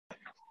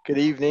Good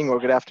evening or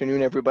good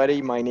afternoon,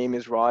 everybody. My name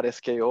is Rod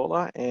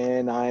Escaola,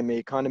 and I'm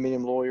a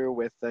condominium lawyer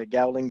with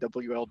Gowling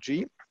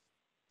WLG.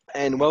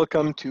 And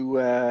welcome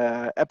to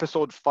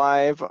episode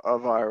 5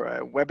 of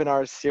our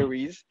webinar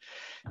series.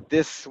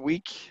 This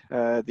week,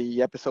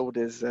 the episode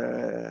is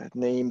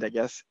named, I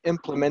guess,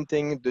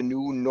 Implementing the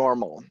New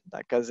Normal,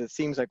 because it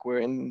seems like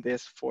we're in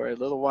this for a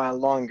little while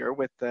longer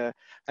with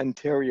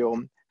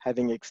Ontario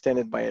having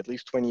extended by at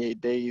least 28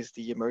 days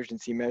the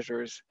emergency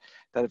measures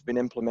that have been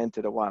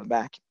implemented a while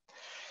back.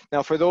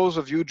 Now, for those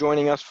of you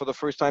joining us for the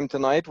first time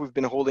tonight, we've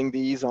been holding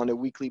these on a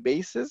weekly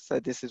basis.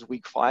 This is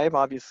week 5,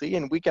 obviously,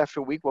 and week after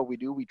week, what we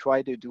do, we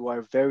try to do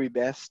our very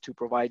best to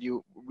provide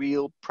you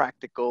real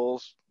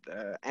practical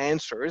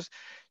answers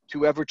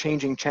to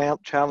ever-changing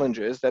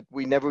challenges that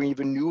we never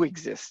even knew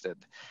existed.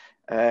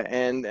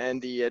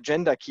 And the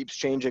agenda keeps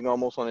changing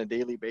almost on a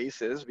daily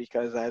basis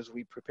because as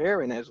we prepare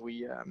and as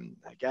we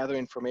gather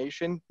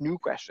information, new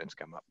questions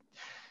come up.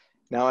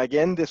 Now,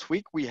 again, this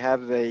week we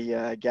have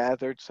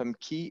gathered some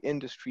key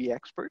industry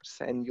experts,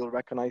 and you'll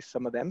recognize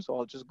some of them. So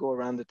I'll just go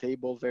around the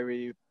table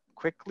very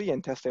quickly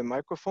and test their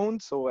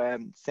microphones. So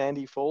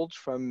Sandy Folds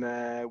from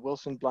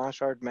Wilson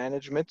Blanchard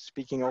Management,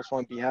 speaking also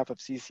on behalf of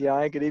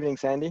CCI. Good evening,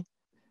 Sandy.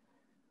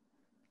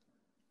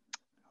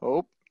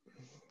 Oh,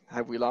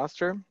 have we lost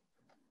her?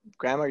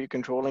 Graham, are you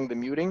controlling the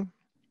muting?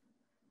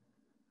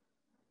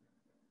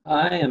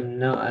 I am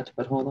not,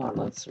 but hold on,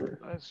 let's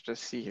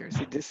just see here.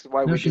 See, this is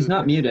why no, we she's do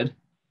not this. muted.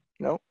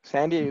 No,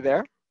 Sandy, are you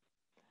there?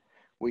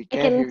 We I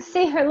can't hear can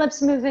see her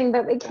lips moving,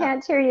 but we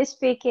can't hear you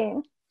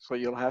speaking. So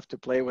you'll have to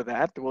play with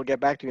that. We'll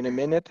get back to you in a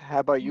minute. How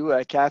about you,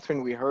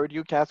 Catherine? We heard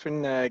you.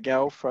 Catherine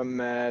Gao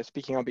from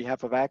speaking on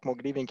behalf of ACMO.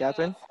 Good evening,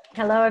 Catherine.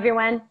 Hello,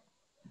 everyone.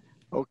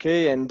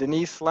 Okay, and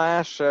Denise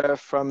Lash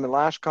from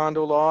Lash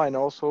Condo Law and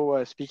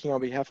also speaking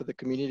on behalf of the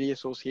Community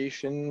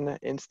Association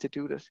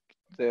Institute,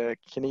 the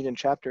Canadian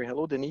chapter.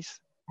 Hello, Denise.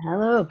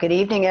 Hello, good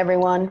evening,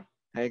 everyone.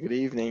 Hey, good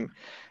evening.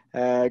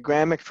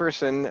 Graham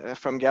McPherson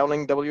from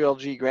Gowling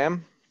WLG.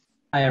 Graham.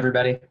 Hi,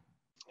 everybody.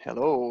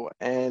 Hello,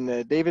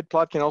 and David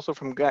Plotkin also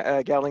from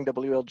Gowling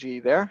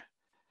WLG there.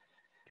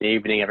 Good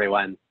evening,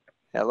 everyone.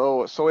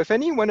 Hello. So if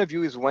any one of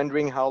you is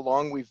wondering how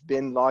long we've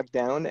been locked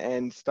down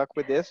and stuck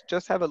with this,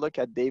 just have a look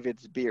at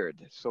David's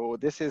beard. So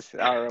this is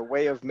our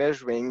way of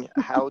measuring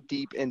how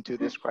deep into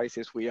this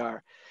crisis we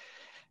are.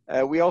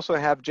 We also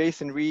have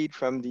Jason Reed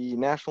from the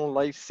National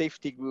Life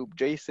Safety Group.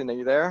 Jason, are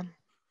you there?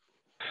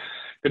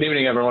 Good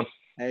evening, everyone.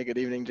 Hey, good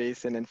evening,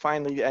 Jason. And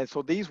finally,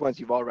 so these ones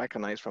you've all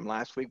recognized from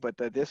last week, but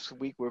this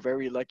week we're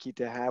very lucky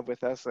to have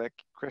with us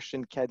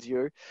Christian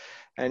Cadieux,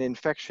 an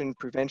infection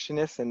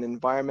preventionist and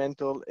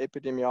environmental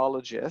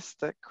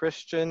epidemiologist.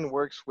 Christian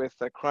works with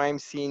crime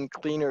scene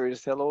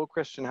cleaners. Hello,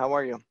 Christian. How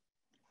are you?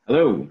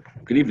 Hello.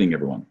 Good evening,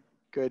 everyone.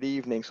 Good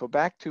evening. So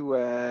back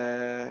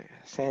to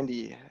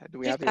Sandy. Do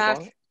we have you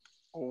on?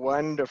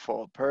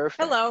 Wonderful.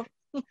 Perfect. Hello.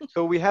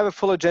 So we have a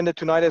full agenda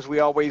tonight, as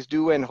we always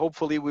do, and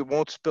hopefully we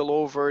won't spill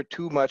over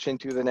too much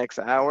into the next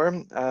hour.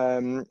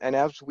 And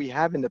as we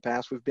have in the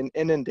past, we've been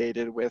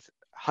inundated with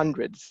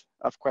hundreds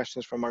of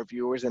questions from our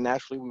viewers, and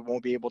naturally we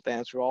won't be able to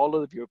answer all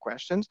of your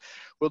questions.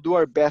 We'll do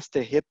our best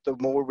to hit the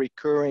more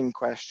recurring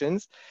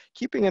questions,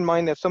 keeping in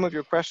mind that some of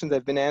your questions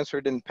have been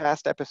answered in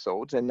past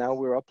episodes, and now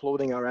we're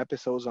uploading our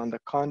episodes on the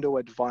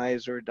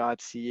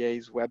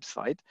condoadvisor.ca's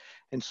website.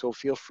 And so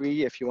feel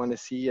free, if you want to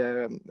see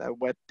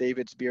what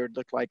David's beard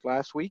looked like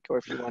last week, or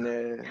if you want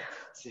to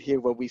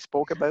hear what we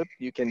spoke about,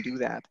 you can do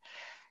that.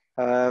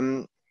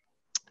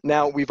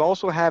 Now, we've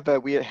also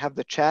we have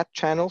the chat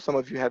channel. Some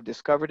of you have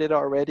discovered it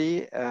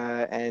already,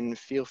 and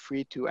feel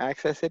free to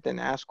access it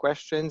and ask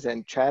questions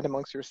and chat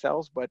amongst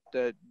yourselves. But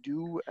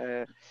do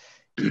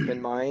keep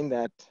in mind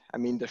that, I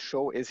mean, the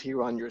show is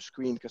here on your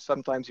screen because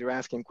sometimes you're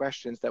asking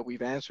questions that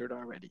we've answered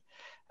already.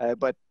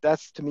 But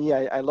that's, to me,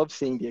 I love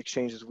seeing the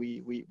exchanges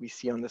we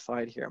see on the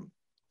side here.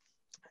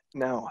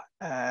 Now,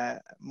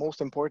 most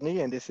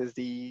importantly, and this is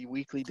the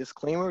weekly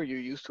disclaimer, you're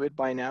used to it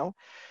by now,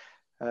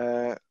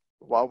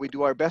 while we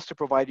do our best to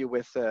provide you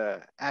with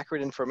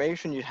accurate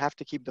information, you have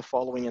to keep the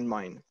following in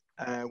mind.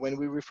 When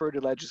we refer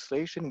to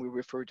legislation, we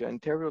refer to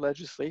Ontario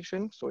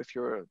legislation. So if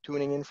you're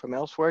tuning in from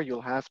elsewhere,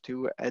 you'll have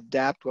to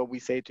adapt what we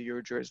say to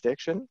your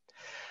jurisdiction.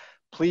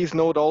 Please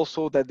note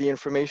also that the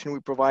information we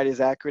provide is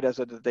accurate as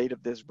of the date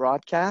of this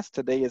broadcast.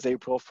 Today is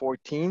April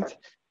 14th.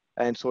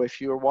 And so if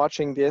you're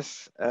watching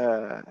this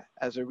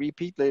as a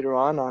repeat later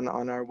on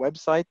our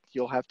website,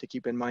 you'll have to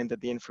keep in mind that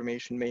the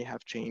information may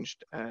have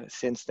changed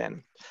since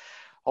then.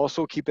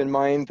 Also keep in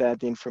mind that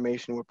the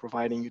information we're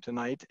providing you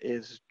tonight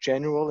is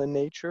general in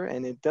nature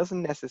and it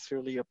doesn't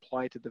necessarily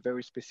apply to the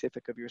very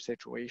specific of your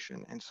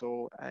situation. And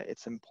so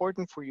it's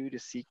important for you to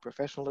seek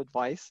professional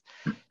advice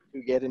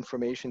to get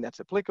information that's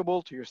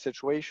applicable to your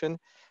situation,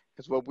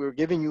 because what we're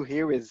giving you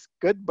here is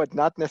good, but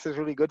not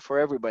necessarily good for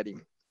everybody.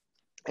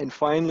 And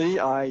finally,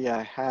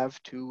 I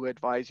have to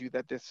advise you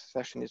that this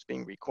session is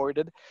being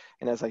recorded.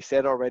 And as I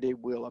said already,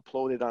 we'll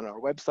upload it on our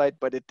website,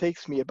 but it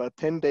takes me about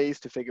 10 days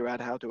to figure out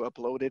how to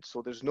upload it.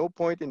 So there's no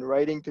point in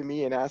writing to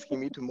me and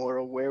asking me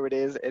tomorrow where it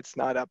is. It's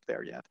not up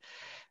there yet.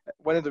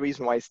 one of the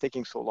reasons why it's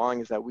taking so long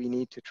is that we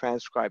need to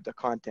transcribe the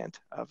content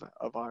of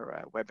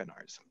our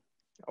webinars.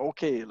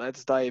 Okay,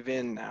 let's dive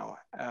in now.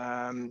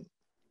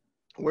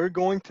 We're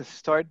going to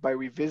start by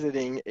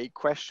revisiting a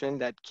question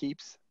that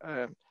keeps,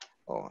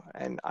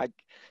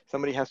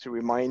 somebody has to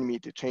remind me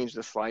to change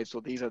the slide. So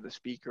these are the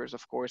speakers,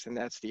 of course, and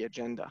that's the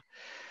agenda.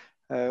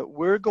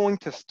 We're going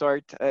to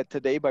start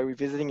today by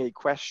revisiting a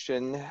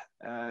question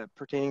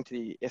pertaining to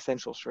the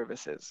essential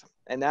services.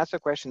 And that's a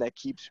question that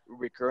keeps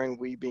recurring.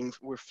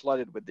 We're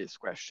flooded with this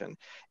question,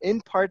 in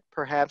part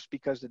perhaps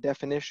because the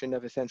definition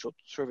of essential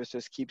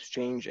services keeps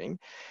changing,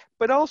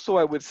 but also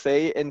I would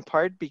say in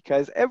part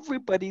because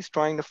everybody's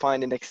trying to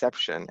find an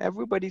exception.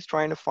 Everybody's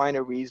trying to find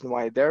a reason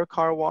why their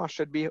car wash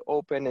should be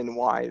open and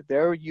why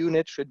their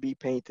unit should be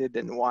painted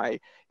and why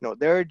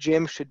their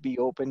gym should be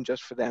open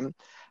just for them.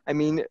 I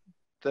mean,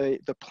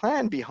 the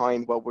plan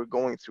behind what we're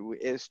going through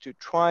is to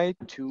try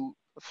to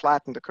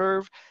flatten the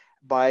curve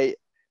by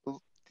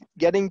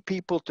getting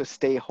people to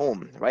stay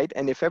home, right?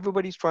 And if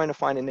everybody's trying to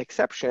find an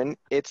exception,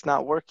 it's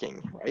not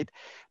working, right?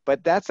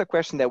 But that's a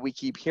question that we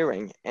keep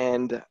hearing.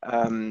 And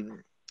I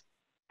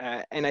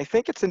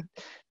think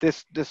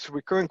this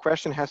recurring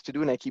question has to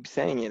do, and I keep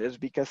saying it, is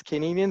because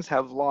Canadians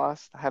have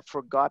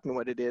forgotten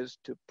what it is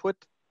to put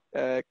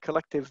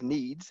collective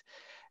needs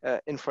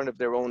in front of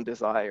their own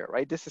desire,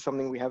 right? This is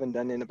something we haven't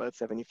done in about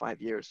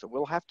 75 years. So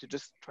we'll have to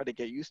just try to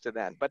get used to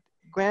that. But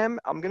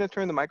Graham, I'm going to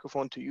turn the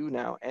microphone to you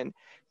now. And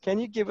can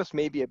you give us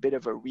maybe a bit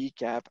of a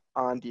recap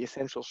on the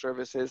essential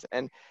services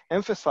and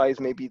emphasize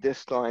maybe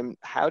this time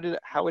how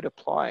it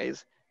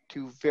applies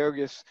to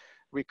various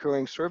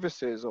recurring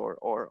services or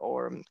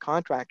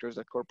contractors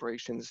that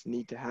corporations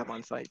need to have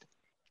on site?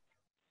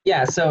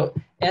 Yeah, so,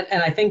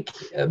 and I think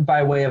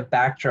by way of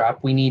backdrop,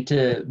 we need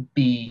to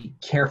be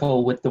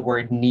careful with the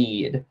word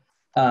need.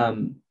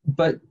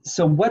 But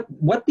so what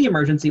the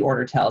emergency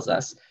order tells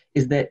us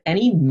is that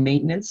any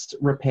maintenance,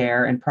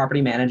 repair, and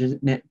property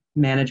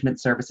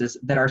management services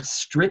that are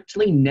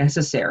strictly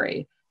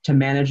necessary to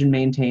manage and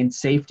maintain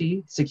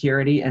safety,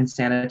 security, and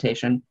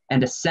sanitation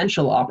and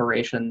essential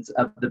operations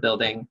of the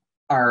building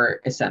are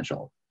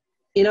essential.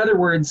 In other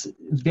words,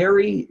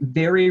 very,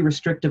 very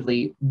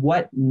restrictively,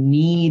 what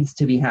needs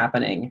to be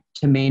happening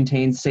to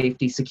maintain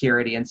safety,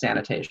 security, and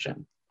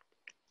sanitation?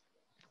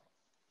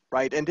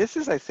 Right, and this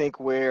is, I think,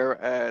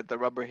 where the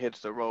rubber hits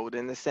the road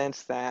in the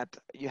sense that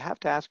you have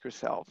to ask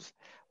yourselves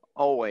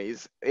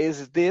always,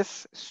 is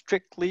this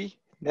strictly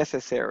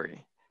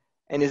necessary?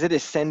 And is it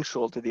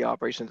essential to the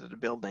operations of the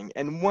building?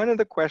 And one of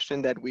the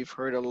questions that we've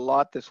heard a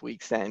lot this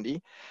week,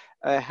 Sandy,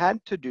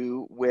 had to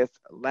do with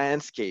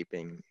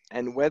landscaping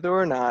and whether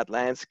or not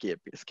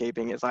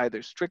landscaping is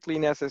either strictly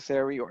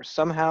necessary or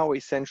somehow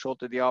essential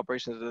to the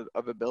operations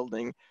of a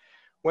building.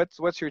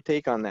 What's your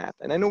take on that?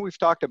 And I know we've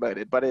talked about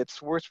it, but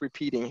it's worth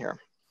repeating here.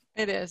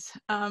 It is.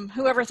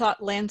 Whoever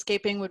thought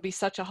landscaping would be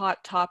such a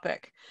hot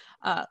topic?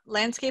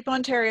 Landscape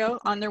Ontario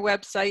on their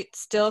website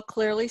still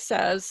clearly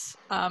says,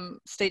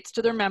 states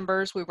to their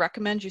members, we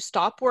recommend you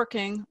stop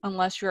working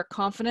unless you're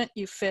confident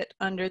you fit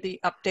under the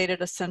updated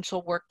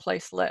essential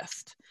workplace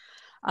list.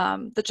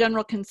 The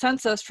general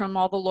consensus from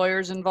all the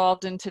lawyers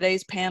involved in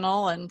today's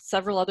panel and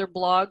several other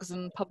blogs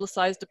and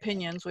publicized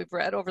opinions we've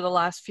read over the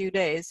last few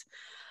days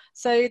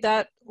say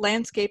that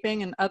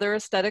landscaping and other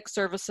aesthetic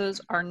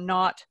services are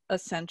not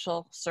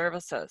essential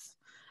services.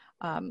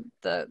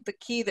 The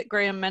key that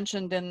Graham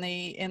mentioned in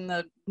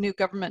the new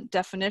government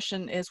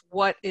definition is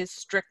what is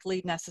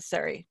strictly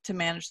necessary to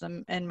manage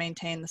them and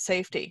maintain the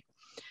safety.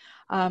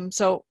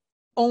 So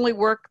only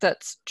work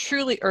that's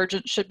truly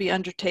urgent should be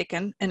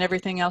undertaken and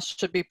everything else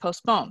should be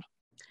postponed.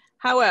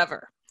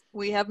 However,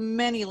 we have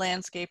many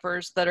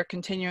landscapers that are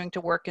continuing to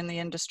work in the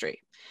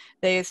industry.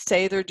 They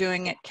say they're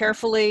doing it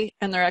carefully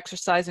and they're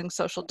exercising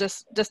social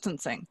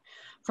distancing.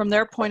 From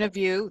their point of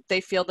view, they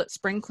feel that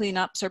spring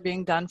cleanups are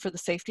being done for the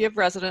safety of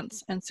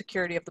residents and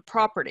security of the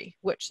property,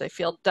 which they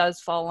feel does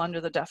fall under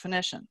the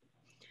definition.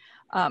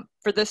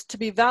 For this to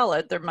be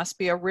valid, there must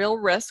be a real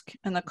risk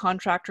and the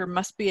contractor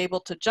must be able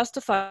to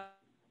justify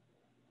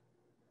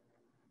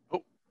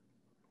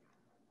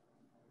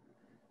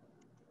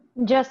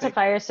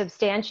Or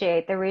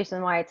substantiate the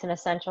reason why it's an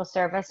essential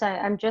service.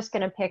 I'm just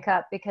going to pick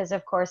up because,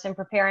 of course, in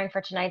preparing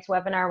for tonight's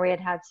webinar, we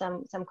had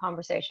some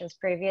conversations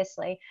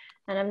previously,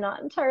 and I'm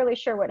not entirely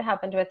sure what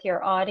happened with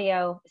your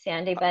audio,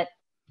 Sandy, but...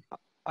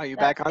 Are you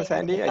back on,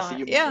 Sandy? I see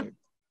you. Yeah.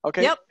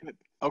 Okay. Yep.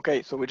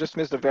 Okay, so we just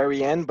missed the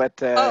very end, but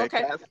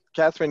okay.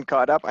 Catherine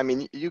caught up. I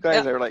mean, you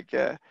guys are like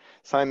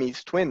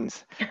Siamese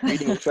twins,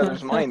 reading each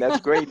other's mind. That's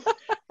great.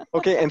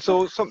 Okay, and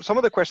so some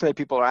of the questions that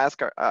people are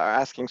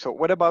asking, so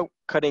what about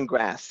cutting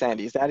grass,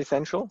 Sandy? Is that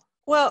essential?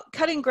 Well,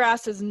 cutting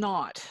grass is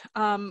not,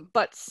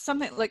 but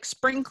something like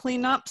spring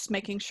cleanups,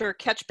 making sure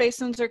catch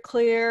basins are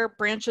clear,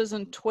 branches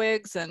and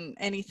twigs and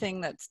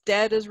anything that's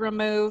dead is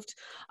removed,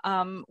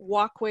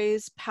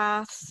 walkways,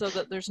 paths so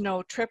that there's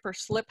no trip or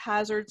slip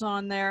hazards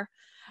on there.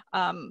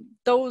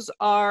 Those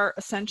are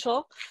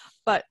essential,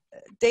 but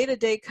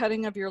day-to-day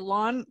cutting of your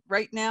lawn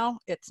right now,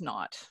 it's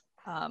not,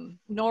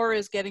 nor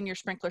is getting your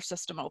sprinkler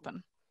system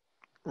open.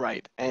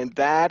 Right. And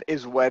that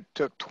is what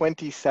took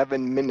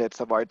 27 minutes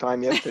of our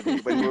time yesterday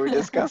when we were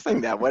discussing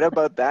that. What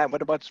about that?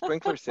 What about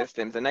sprinkler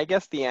systems? And I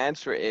guess the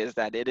answer is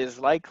that it is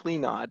likely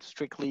not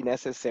strictly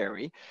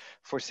necessary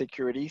for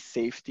security,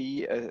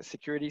 safety,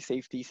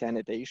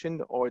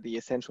 sanitation, or the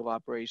essential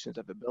operations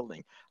of a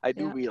building. I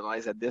do Yeah.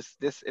 realize that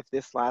if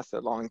this lasts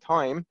a long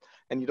time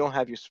and you don't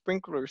have your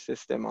sprinkler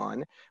system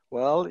on,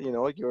 well,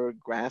 your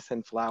grass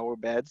and flower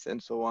beds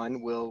and so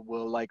on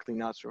will likely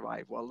not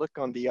survive. Well, look,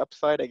 on the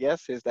upside, I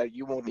guess, is that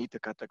you won't need to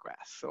cut the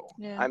grass. So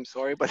Yeah. I'm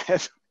sorry, but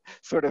that's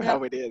sort of Yeah.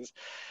 how it is.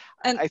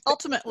 And I think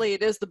ultimately,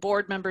 it is the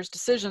board members'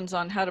 decisions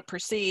on how to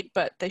proceed,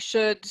 but they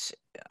should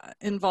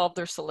involve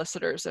their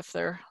solicitors if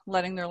they're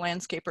letting their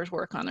landscapers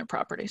work on their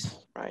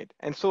properties. right.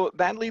 And so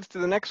that leads to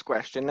the next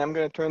question. I'm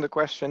going to turn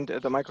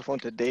the microphone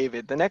to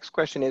David. The next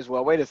question is,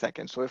 well, wait a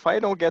second. So if I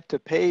don't get to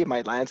pay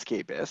my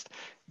landscapist,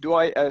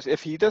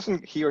 if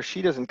he or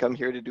she doesn't come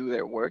here to do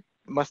their work,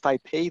 must I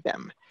pay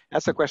them?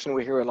 That's a question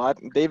we hear a lot.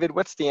 David,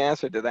 what's the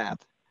answer to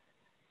that?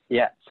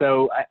 Yeah,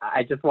 so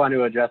I just want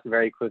to address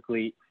very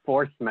quickly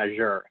force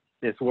majeure.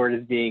 This word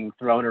is being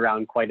thrown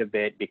around quite a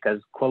bit because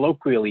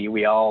colloquially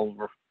we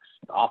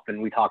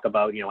talk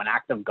about, an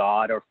act of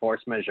God or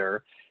force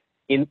majeure.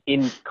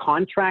 In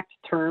contract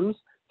terms,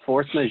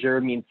 force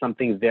majeure means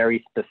something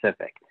very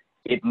specific.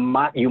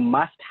 You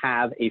must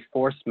have a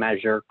force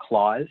majeure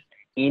clause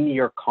in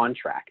your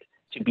contract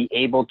to be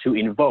able to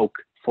invoke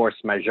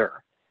force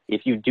majeure.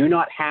 If you do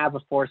not have a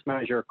force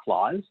majeure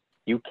clause,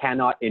 you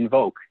cannot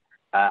invoke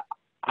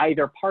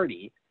either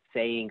party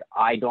saying,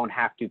 I don't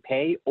have to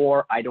pay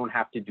or I don't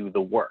have to do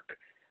the work.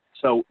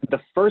 So the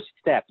first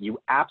step, you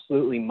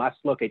absolutely must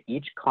look at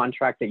each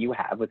contract that you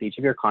have with each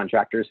of your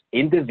contractors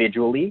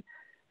individually,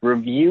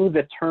 review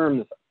the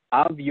terms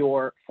of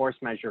your force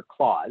majeure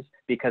clause,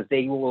 because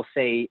they will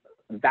say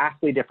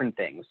vastly different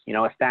things.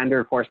 A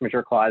standard force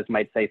majeure clause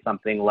might say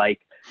something like,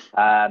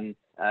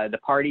 the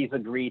parties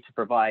agree to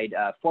provide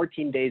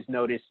 14 days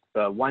notice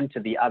one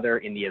to the other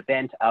in the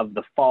event of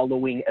the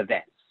following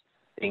events.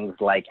 Things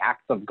like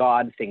acts of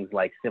God, things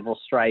like civil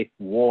strife,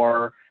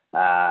 war,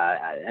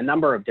 a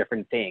number of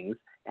different things.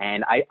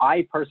 And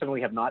I personally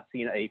have not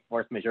seen a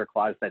force majeure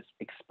clause that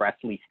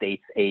expressly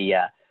states a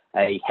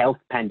health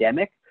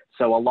pandemic.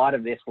 So a lot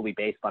of this will be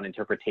based on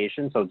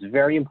interpretation. So it's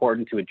very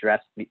important to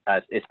address,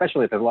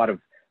 especially if there's a lot of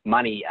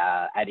money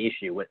at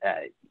issue,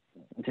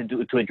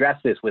 to address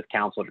this with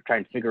counsel to try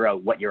and figure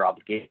out what your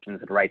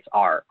obligations and rights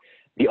are.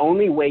 The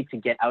only way to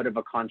get out of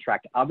a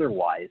contract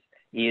otherwise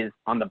is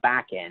on the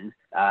back end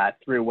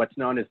through what's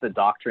known as the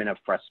doctrine of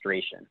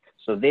frustration.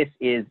 So this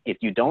is if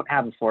you don't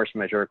have a force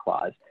majeure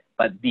clause,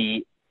 but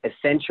the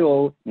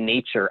essential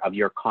nature of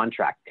your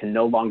contract can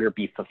no longer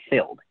be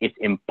fulfilled. It's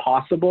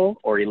impossible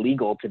or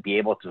illegal to be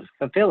able to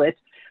fulfill it.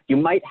 You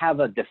might have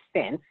a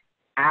defense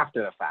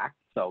after the fact.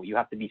 So you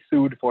have to be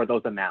sued for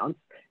those amounts.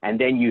 And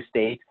then you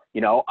state,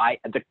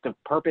 the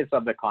purpose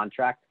of the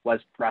contract was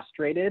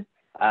frustrated.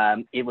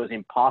 It was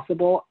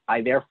impossible.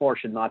 I therefore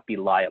should not be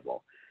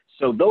liable.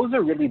 So those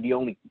are really the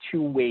only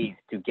two ways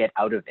to get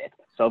out of it.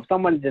 So if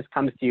someone just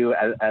comes to you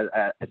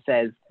and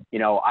says,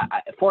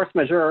 force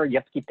majeure, you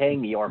have to keep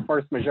paying me, or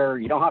force majeure,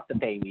 you don't have to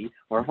pay me,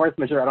 or force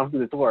majeure, I don't have to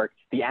do this work,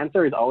 the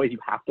answer is always you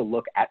have to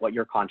look at what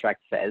your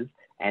contract says,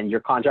 and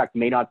your contract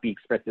may not be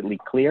explicitly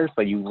clear,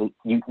 so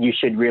you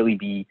should really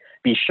be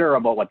sure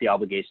about what the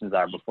obligations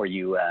are before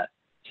you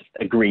just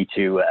agree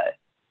to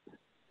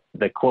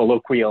the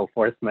colloquial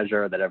force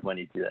majeure that everyone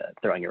is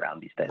throwing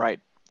around these days. Right.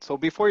 So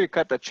before you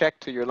cut the check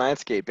to your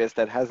landscapist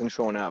that hasn't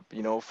shown up,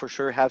 for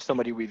sure have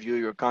somebody review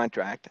your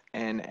contract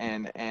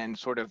and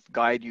sort of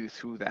guide you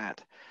through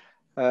that.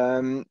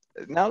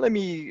 Now let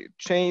me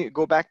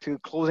go back to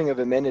closing of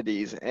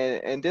amenities,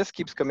 and this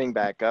keeps coming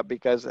back up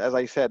because, as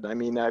I said,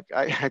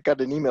 I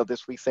got an email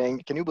this week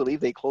saying, "Can you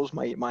believe they closed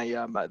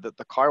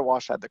the car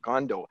wash at the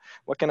condo?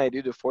 What can I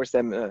do to force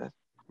them?"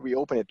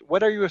 Reopen it.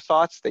 What are your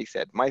thoughts? They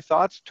said. My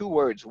thoughts, 2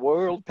 words: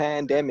 world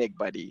pandemic,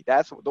 buddy.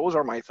 Those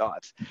are my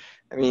thoughts.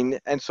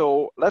 And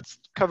so let's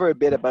cover a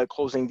bit about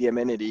closing the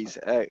amenities.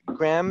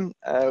 Graham,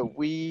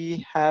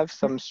 we have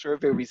some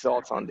survey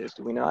results on this,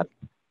 do we not?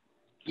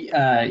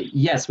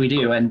 Yes, we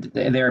do, and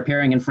they're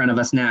appearing in front of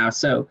us now.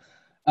 So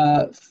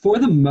for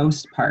the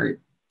most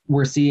part,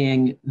 we're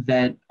seeing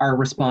that our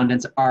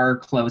respondents are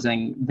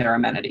closing their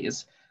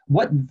amenities.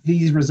 What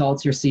these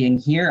results you're seeing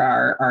here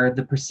are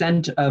the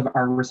percent of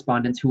our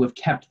respondents who have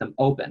kept them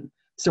open.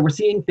 So we're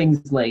seeing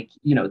things like,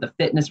 the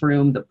fitness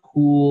room, the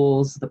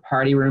pools, the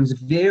party rooms,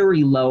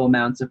 very low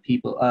amounts of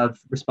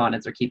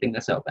respondents are keeping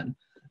this open.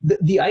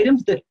 The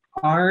items that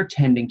are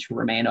tending to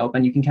remain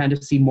open, you can kind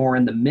of see more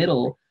in the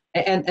middle,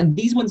 and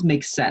these ones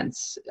make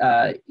sense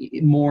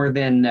more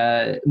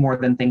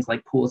than things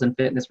like pools and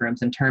fitness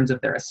rooms in terms of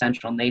their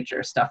essential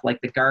nature, stuff like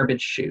the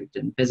garbage chute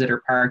and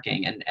visitor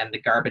parking and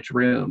the garbage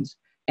rooms.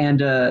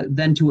 And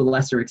then to a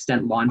lesser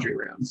extent, laundry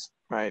rooms.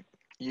 Right.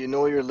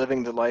 You're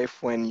living the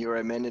life when your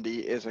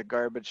amenity is a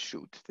garbage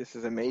chute. This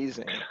is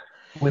amazing.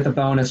 with a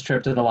bonus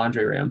trip to the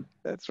laundry room.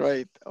 That's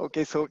right.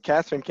 Okay, so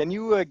Catherine, can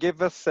you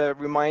give us,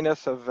 remind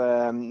us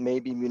of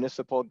maybe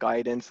municipal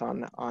guidance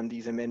on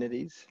these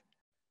amenities?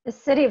 The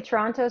City of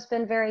Toronto has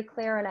been very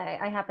clear, and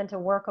I happen to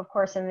work, of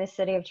course, in the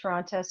City of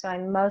Toronto, so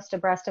I'm most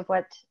abreast of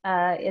what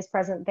is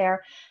present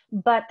there.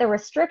 But the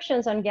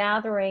restrictions on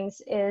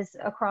gatherings is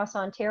across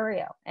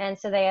Ontario, and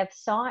so they have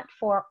sought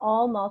for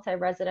all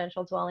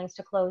multi-residential dwellings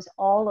to close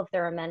all of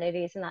their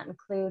amenities, and that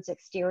includes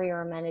exterior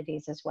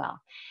amenities as well.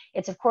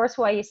 It's, of course,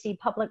 why you see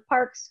public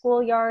parks,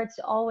 schoolyards,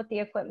 all with the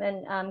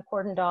equipment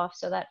cordoned off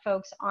so that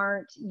folks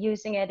aren't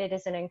using it. It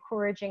is an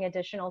encouraging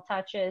additional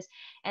touches,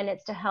 and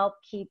it's to help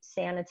keep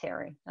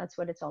sanitary. That's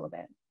what it's all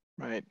about.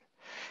 Right.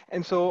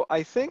 And so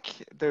I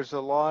think there's a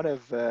lot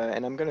of,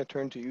 and I'm going to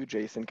turn to you,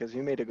 Jason, because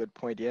you made a good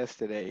point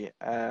yesterday.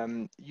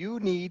 You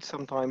need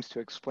sometimes to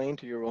explain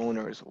to your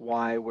owners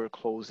why we're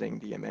closing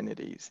the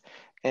amenities.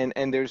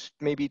 And there's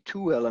maybe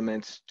two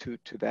elements to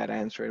that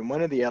answer. And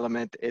one of the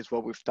elements is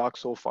what we've talked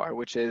so far,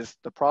 which is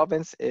the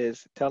province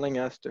is telling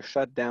us to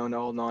shut down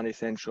all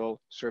non-essential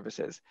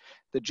services.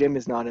 The gym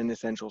is not an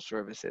essential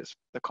services.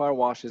 The car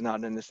wash is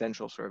not an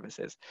essential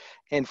services.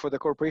 And for the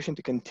corporation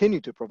to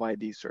continue to provide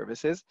these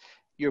services,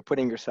 you're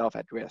putting yourself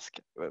at risk.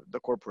 The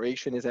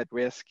corporation is at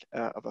risk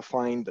of a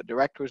fine. The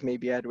directors may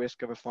be at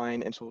risk of a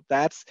fine. And so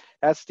that's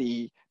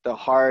the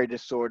hard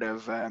sort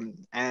of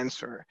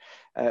answer.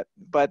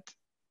 But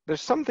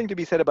there's something to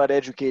be said about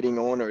educating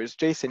owners.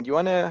 Jason, do you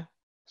want to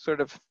sort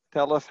of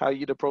tell us how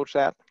you'd approach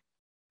that?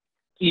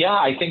 Yeah,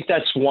 I think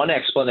that's one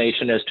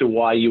explanation as to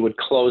why you would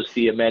close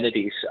the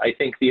amenities. I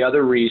think the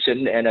other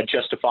reason, and a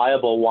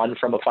justifiable one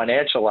from a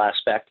financial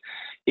aspect,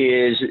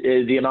 is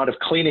the amount of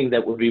cleaning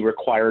that would be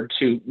required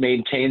to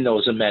maintain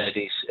those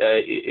amenities.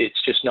 It's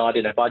just not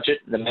in a budget.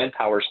 The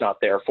manpower's not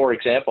there. For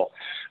example,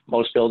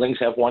 most buildings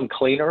have one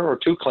cleaner or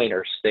two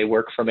cleaners. They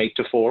work from 8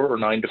 to 4 or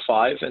 9 to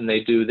 5, and they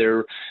do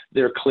their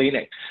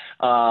cleaning.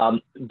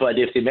 But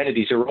if the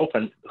amenities are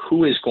open,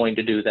 who is going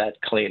to do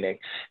that cleaning?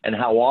 And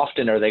how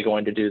often are they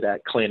going to do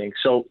that cleaning?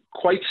 So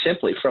quite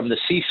simply, from the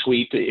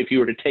C-suite, if you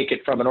were to take it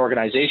from an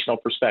organizational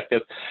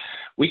perspective,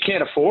 we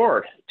can't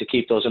afford to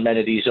keep those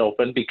amenities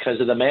open because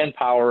of the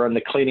manpower, and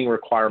the cleaning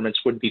requirements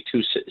would be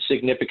too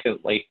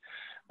significantly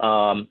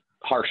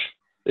harsh.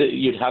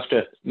 You'd have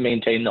to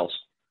maintain those.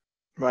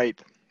 Right.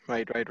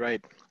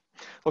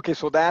 Okay,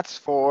 so that's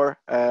for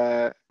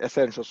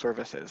essential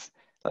services.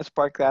 Let's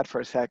park that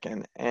for a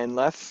second and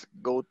let's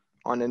go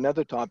on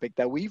another topic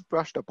that we've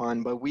brushed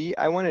upon, but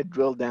I want to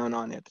drill down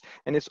on it,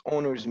 and it's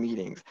owners'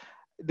 meetings.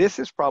 This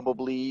is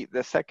probably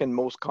the second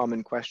most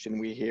common question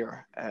we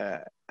hear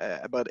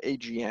about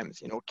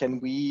AGMs. You know, can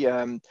we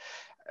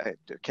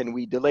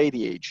delay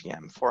the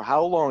AGM? For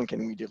how long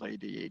can we delay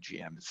the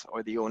AGMs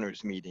or the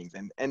owners' meetings?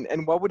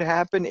 And what would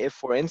happen if,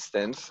 for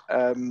instance,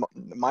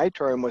 my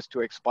term was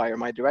to expire,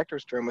 my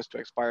director's term was to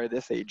expire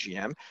this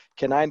AGM?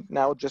 Can I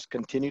now just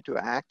continue to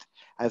act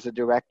as a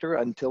director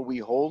until we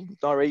hold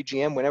our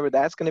AGM, whenever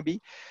that's going to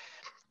be?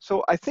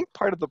 So I think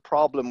part of the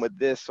problem with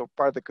this, or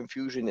part of the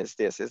confusion is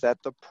this, is that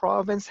the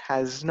province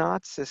has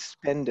not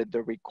suspended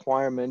the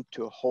requirement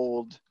to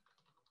hold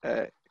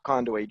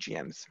condo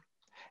AGMs.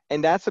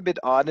 And that's a bit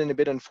odd and a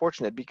bit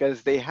unfortunate,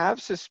 because they have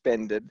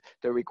suspended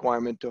the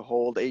requirement to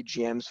hold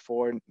AGMs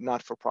for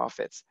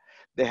not-for-profits.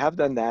 They have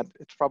done that.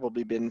 It's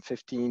probably been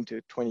 15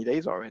 to 20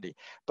 days already,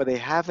 but they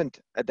haven't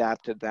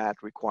adapted that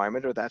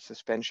requirement or that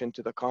suspension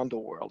to the condo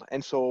world.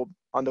 And so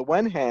on the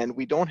one hand,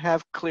 we don't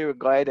have clear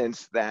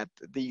guidance that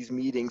these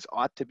meetings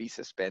ought to be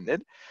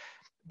suspended.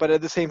 But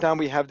at the same time,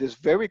 we have this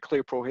very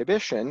clear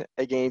prohibition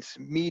against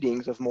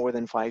meetings of more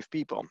than 5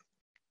 people.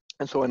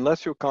 And so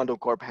unless your condo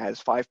corp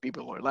has 5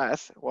 people or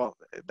less, well,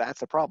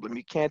 that's a problem.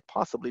 You can't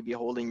possibly be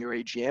holding your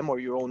AGM or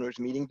your owners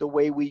meeting the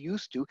way we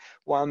used to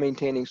while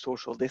maintaining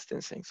social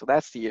distancing. So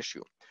that's the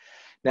issue.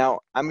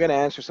 Now, I'm going to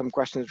answer some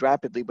questions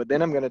rapidly, but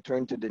then I'm going to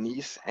turn to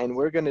Denise, and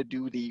we're going to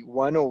do the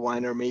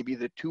 101 or maybe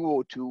the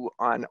 202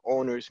 on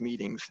owners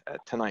meetings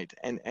tonight,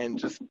 and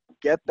just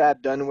get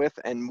that done with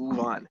and move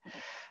on.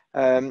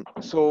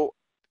 So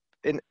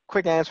in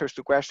quick answers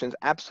to questions,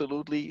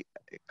 absolutely,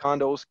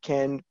 condos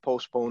can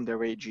postpone their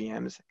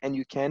AGMs, and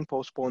you can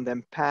postpone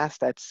them past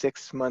that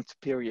 6-month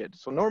period.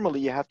 So normally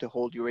you have to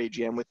hold your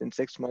AGM within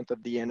 6 months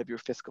of the end of your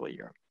fiscal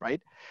year,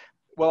 right?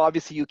 Well,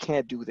 obviously you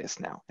can't do this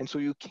now. And so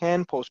you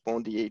can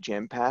postpone the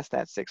AGM past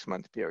that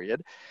 6-month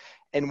period.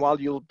 And while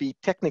you'll be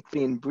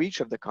technically in breach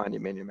of the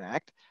Condominium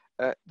Act,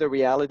 the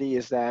reality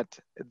is that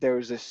there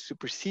is a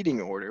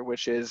superseding order,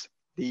 which is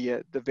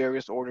the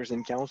various orders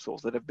and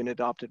councils that have been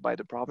adopted by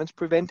the province,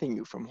 preventing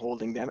you from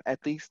holding them,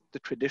 at least the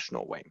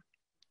traditional way.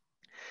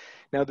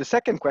 Now, the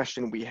second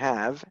question we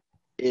have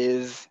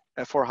is,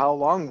 for how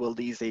long will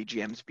these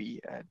AGMs be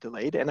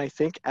delayed? And I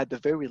think at the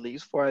very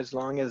least, for as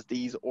long as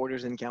these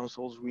orders and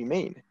councils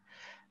remain.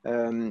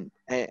 And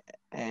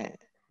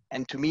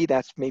to me,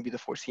 that's maybe the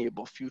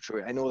foreseeable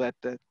future. I know that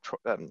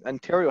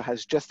Ontario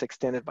has just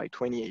extended by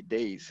 28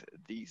 days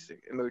these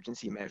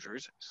emergency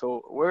measures.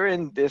 So we're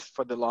in this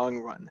for the long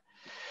run.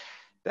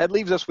 That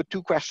leaves us with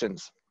 2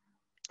 questions.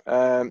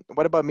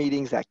 What about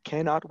meetings that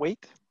cannot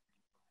wait?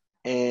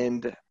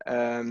 And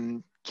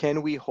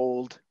can we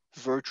hold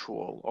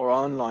virtual or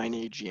online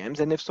AGMs?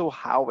 And if so,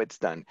 how it's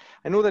done?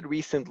 I know that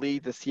recently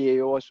the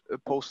CAO has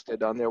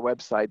posted on their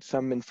website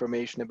some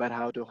information about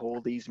how to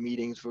hold these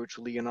meetings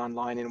virtually and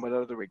online and what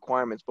are the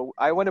requirements. But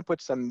I want to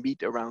put some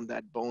meat around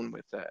that bone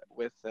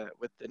with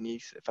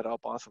Denise, if at all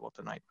possible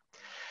tonight.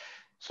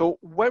 So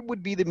what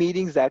would be the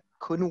meetings that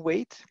couldn't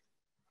wait?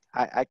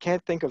 I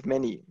can't think of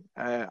many.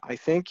 I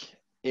think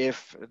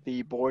if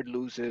the board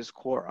loses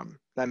quorum,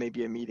 that may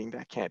be a meeting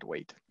that can't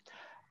wait.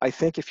 I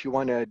think if you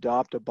want to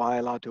adopt a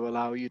bylaw to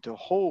allow you to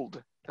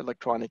hold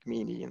electronic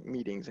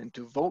meetings and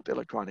to vote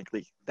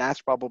electronically,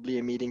 that's probably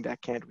a meeting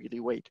that can't really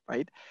wait,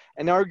 right?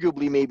 And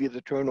arguably maybe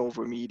the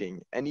turnover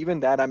meeting. And even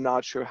that, I'm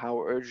not sure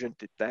how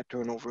urgent that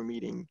turnover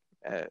meeting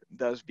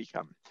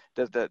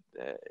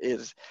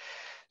is.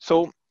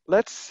 So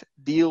let's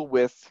deal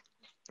with,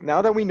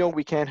 now that we know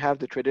we can't have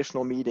the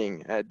traditional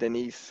meeting,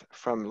 Denise,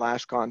 from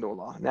last condo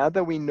law, now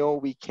that we know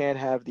we can't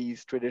have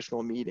these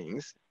traditional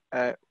meetings,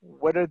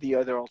 what are the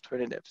other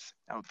alternatives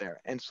out there?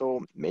 And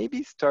so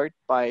maybe start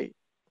by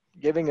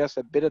giving us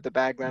a bit of the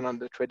background on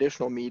the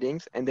traditional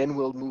meetings, and then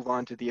we'll move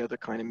on to the other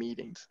kind of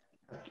meetings.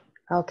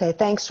 Okay,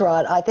 thanks,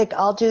 Rod. I think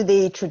I'll do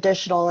the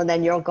traditional and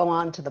then you'll go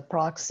on to the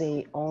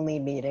proxy only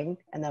meeting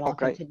and then I'll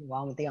continue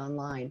on with the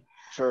online.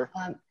 Sure.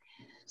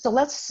 So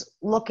let's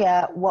look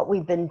at what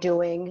we've been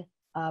doing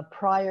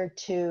prior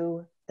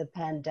to the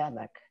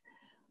pandemic.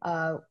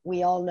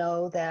 We all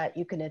know that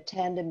you can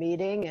attend a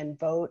meeting and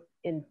vote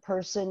in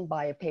person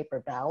by a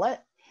paper ballot.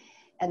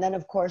 And then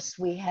of course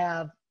we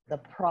have the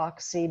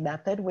proxy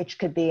method, which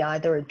could be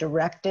either a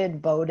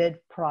directed voted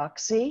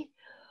proxy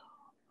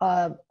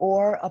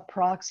or a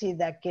proxy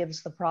that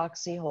gives the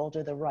proxy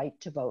holder the right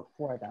to vote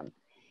for them.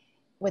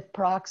 With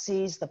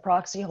proxies, the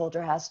proxy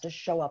holder has to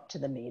show up to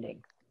the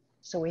meeting.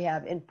 So we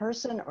have in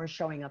person or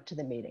showing up to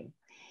the meeting.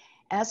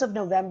 As of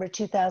November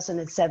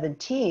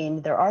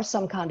 2017, there are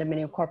some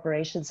condominium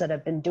corporations that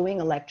have been doing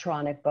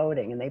electronic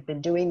voting, and they've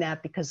been doing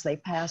that because they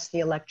passed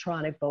the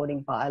electronic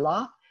voting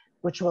bylaw,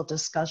 which we'll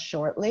discuss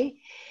shortly.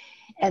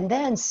 And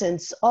then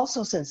since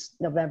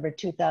November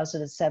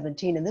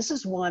 2017, and this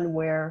is one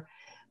where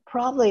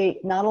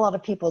probably not a lot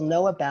of people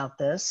know about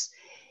this,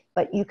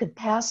 but you could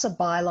pass a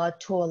bylaw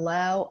to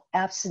allow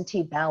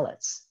absentee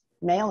ballots,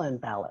 mail-in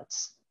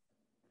ballots.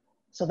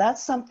 So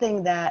that's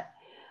something that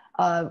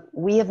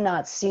we have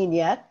not seen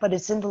yet, but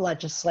it's in the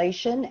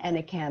legislation and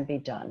it can be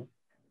done.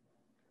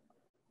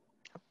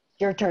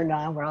 Your turn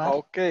now, Rod.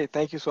 Okay,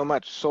 thank you so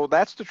much. So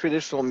that's the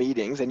traditional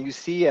meetings, and you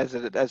see, as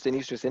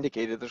Denise just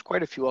indicated, there's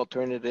quite a few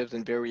alternatives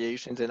and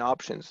variations and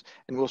options,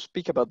 and we'll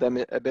speak about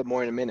them a bit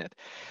more in a minute.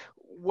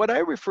 What I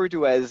refer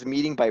to as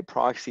meeting by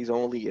proxies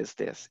only is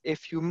this: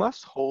 if you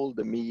must hold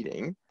a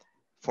meeting,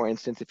 for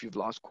instance, if you've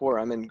lost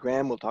quorum, and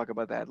Graham will talk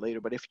about that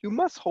later, but if you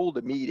must hold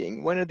a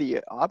meeting, one of the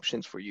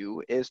options for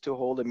you is to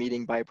hold a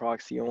meeting by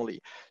proxy only.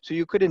 So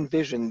you could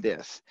envision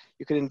this.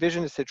 You could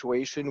envision a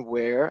situation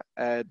where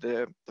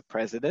the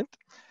president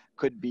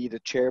could be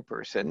the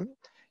chairperson.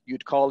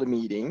 You'd call a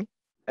meeting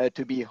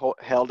to be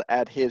held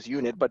at his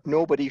unit, but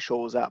nobody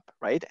shows up,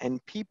 right?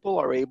 And people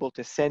are able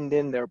to send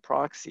in their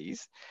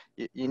proxies.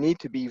 You need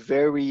to be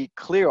very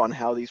clear on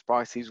how these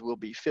proxies will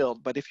be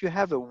filled. But if you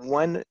have a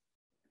one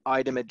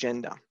item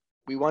agenda,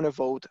 we want to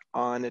vote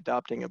on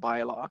adopting a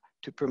bylaw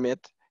to permit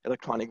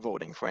electronic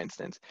voting, for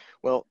instance.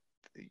 Well,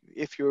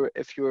 if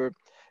your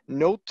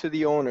note to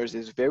the owners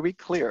is very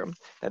clear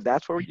that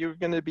that's what you're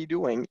going to be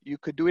doing, you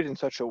could do it in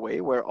such a way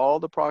where all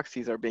the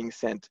proxies are being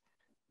sent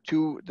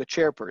to the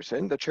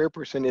chairperson. The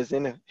chairperson is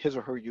in his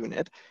or her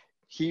unit.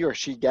 He or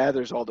she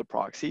gathers all the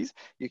proxies,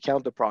 you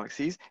count the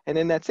proxies, and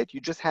then that's it. You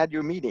just had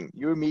your meeting.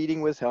 Your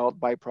meeting was held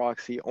by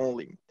proxy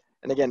only.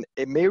 And again,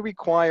 it may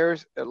require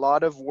a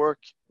lot of work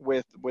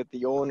with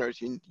the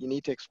owners. You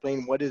need to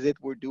explain what is it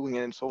we're doing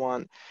and so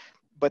on.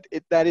 But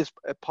that is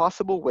a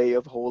possible way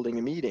of holding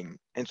a meeting.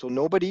 And so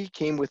nobody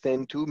came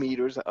within 2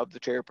 meters of the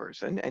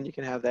chairperson, and you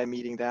can have that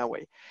meeting that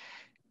way.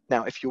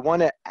 Now, if you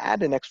want to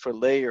add an extra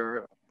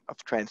layer of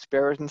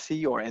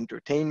transparency or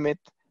entertainment,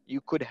 you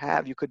could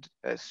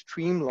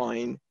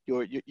streamline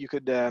you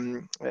could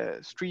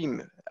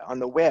stream on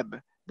the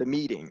web the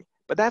meeting,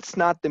 but that's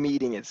not the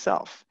meeting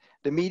itself.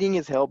 The meeting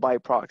is held by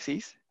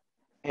proxies,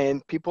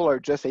 and people are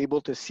just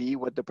able to see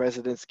what the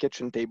president's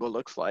kitchen table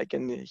looks like,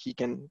 and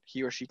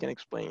he or she can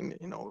explain,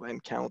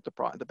 and count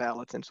the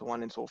ballots and so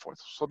on and so forth.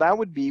 So that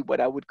would be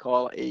what I would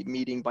call a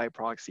meeting by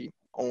proxy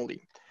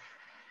only.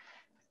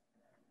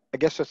 I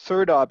guess a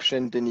third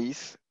option,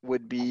 Denise,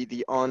 would be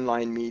the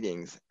online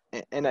meetings,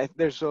 and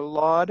there's a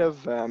lot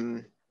of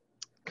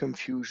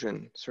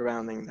confusion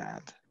surrounding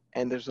that,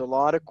 and there's a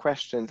lot of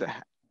questions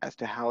as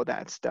to how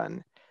that's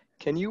done.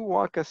 Can you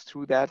walk us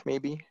through that,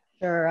 maybe?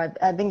 Sure.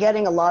 I've been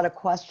getting a lot of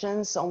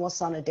questions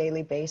almost on a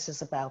daily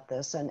basis about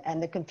this.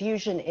 And the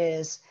confusion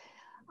is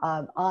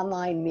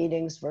online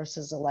meetings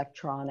versus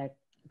electronic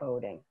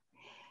voting.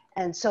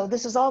 And so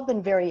this has all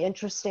been very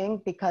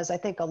interesting because I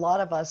think a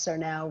lot of us are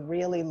now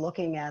really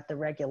looking at the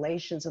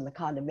regulations in the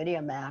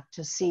Condominium Act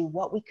to see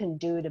what we can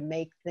do to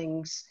make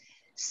things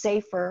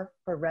safer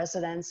for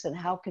residents and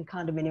how can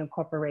condominium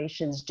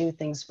corporations do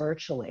things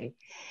virtually.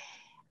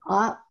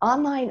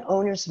 Online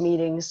owners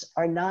meetings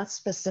are not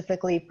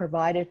specifically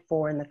provided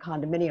for in the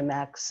Condominium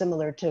Act,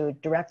 similar to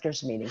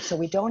directors meetings. So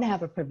we don't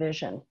have a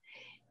provision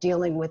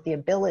dealing with the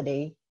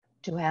ability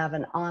to have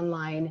an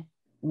online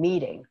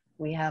meeting.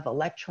 We have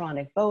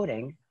electronic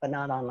voting, but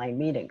not online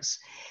meetings.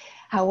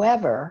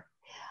 However,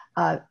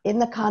 in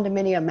the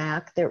Condominium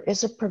Act, there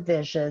is a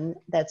provision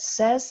that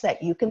says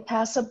that you can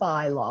pass a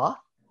bylaw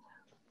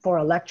for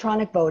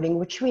electronic voting,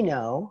 which we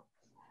know.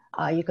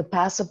 You could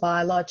pass a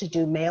bylaw to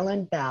do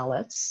mail-in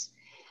ballots,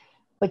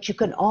 but you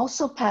can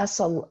also pass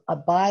a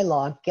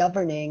bylaw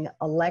governing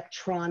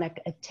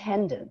electronic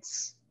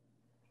attendance.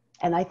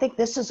 And I think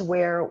this is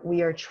where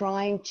we are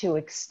trying to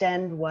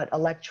extend what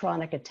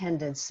electronic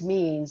attendance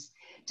means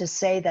to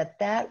say that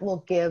that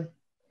will give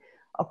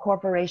a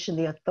corporation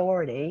the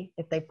authority,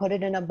 if they put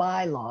it in a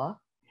bylaw,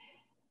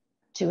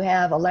 to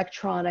have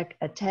electronic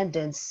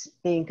attendance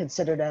being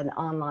considered an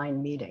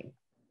online meeting.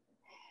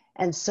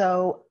 And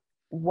so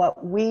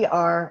what we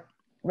are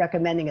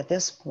recommending at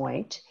this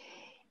point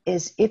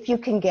is if you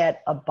can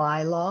get a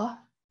bylaw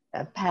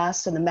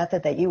passed in the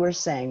method that you were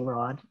saying,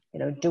 Rod,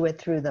 do it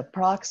through the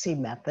proxy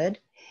method,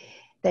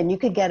 then you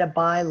could get a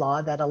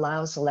bylaw that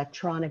allows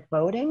electronic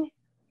voting,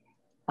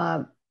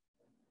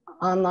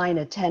 online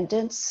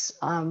attendance,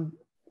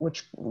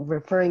 which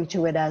referring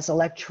to it as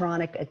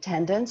electronic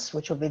attendance,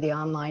 which will be the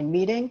online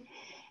meeting,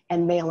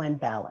 and mail-in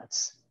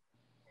ballots.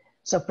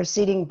 So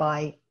proceeding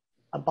by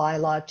a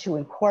bylaw to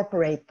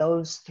incorporate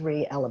those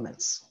three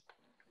elements.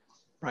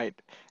 Right.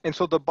 And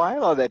so the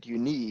bylaw that you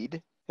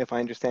need, if I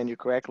understand you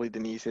correctly,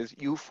 Denise, is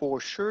you for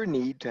sure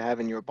need to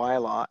have in your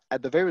bylaw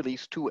at the very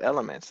least two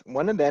elements.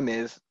 One of them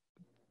is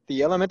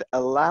the element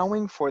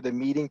allowing for the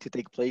meeting to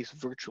take place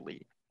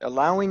virtually,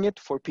 allowing it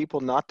for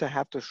people not to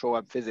have to show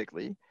up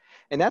physically.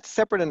 And that's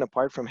separate and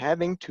apart from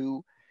having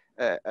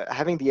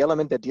the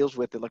element that deals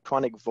with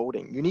electronic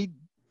voting. You need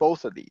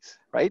both of these,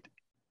 right?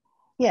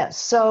 Yes,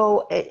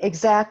 so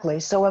exactly.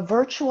 So a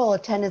virtual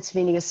attendance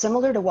meeting is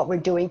similar to what we're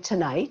doing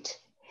tonight.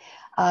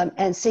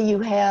 And so you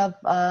have,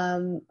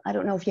 I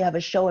don't know if you have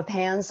a show of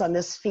hands on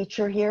this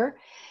feature here,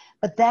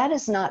 but that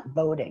is not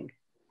voting.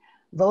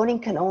 Voting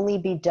can only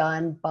be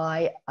done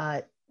by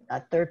a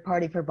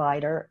third-party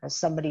provider,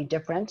 somebody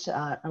different,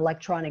 an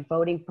electronic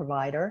voting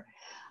provider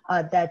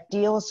that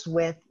deals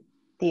with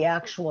the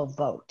actual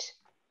vote.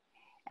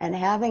 And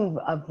having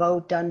a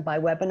vote done by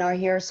webinar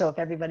here, so if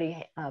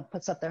everybody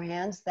puts up their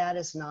hands, that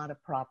is not a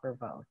proper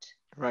vote.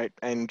 Right,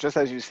 and just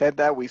as you said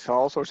that, we saw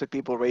all sorts of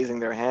people raising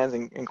their hands,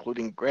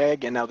 including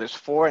Greg, and now there's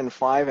 4 and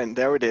 5, and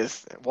there it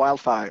is,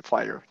 wildfire,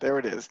 there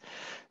it is.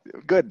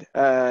 Good,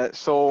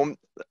 so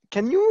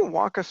can you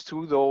walk us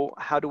through though,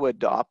 how to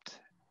adopt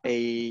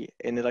an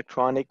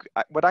electronic,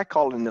 what I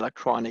call an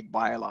electronic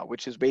bylaw,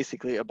 which is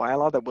basically a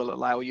bylaw that will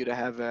allow you to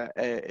have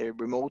a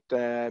remote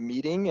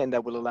meeting and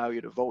that will allow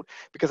you to vote?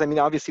 Because I mean,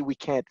 obviously we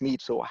can't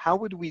meet, so how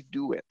would we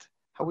do it?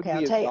 How would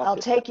Okay, I'll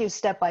take you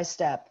step by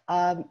step.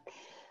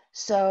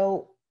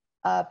 So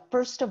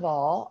first of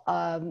all,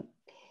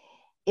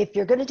 if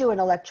you're going to do an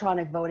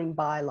electronic voting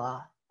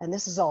bylaw, and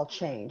this is all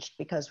changed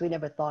because we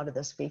never thought of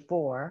this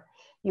before,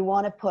 you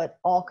want to put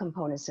all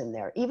components in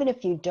there. Even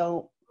if you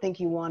don't think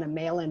you want a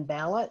mail-in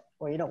ballot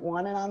or you don't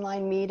want an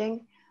online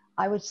meeting,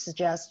 I would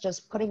suggest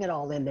just putting it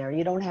all in there.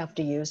 You don't have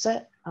to use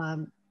it.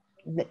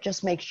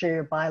 Just make sure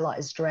your bylaw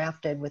is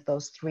drafted with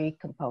those 3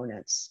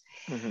 components.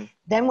 Mm-hmm.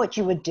 Then what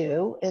you would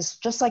do is,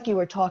 just like you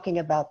were talking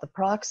about the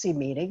proxy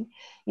meeting,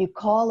 you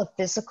call a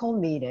physical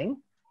meeting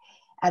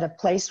at a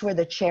place where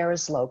the chair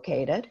is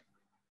located,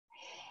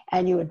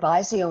 and you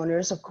advise the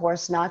owners, of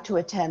course, not to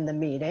attend the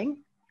meeting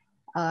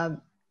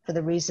for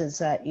the reasons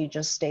that you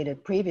just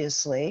stated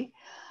previously.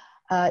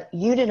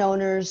 Unit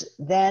owners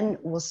then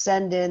will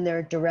send in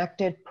their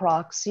directed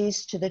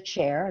proxies to the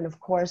chair. And of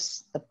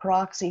course, the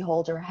proxy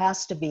holder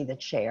has to be the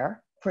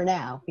chair for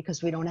now,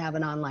 because we don't have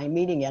an online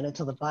meeting yet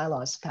until the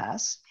bylaws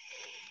pass.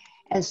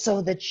 And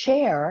so the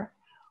chair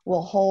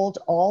will hold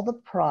all the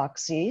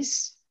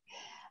proxies.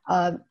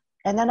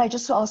 And then I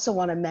just also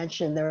want to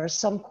mention, there are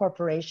some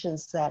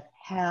corporations that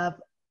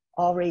have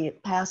already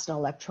passed an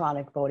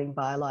electronic voting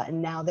bylaw,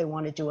 and now they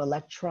want to do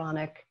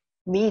electronic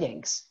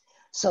meetings.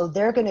 So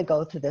they're going to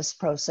go through this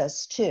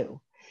process too.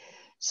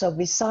 So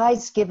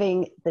besides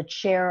giving the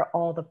chair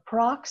all the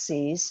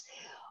proxies,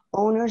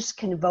 owners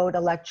can vote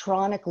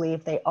electronically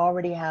if they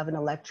already have an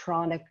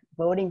electronic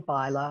voting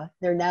bylaw.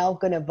 They're now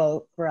going to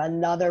vote for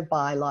another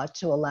bylaw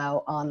to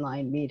allow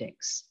online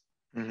meetings.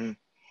 Mm-hmm.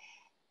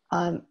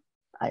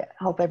 I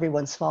hope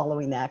everyone's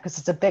following that because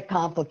it's a bit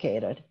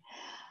complicated.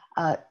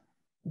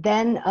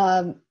 Then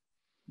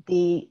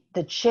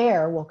the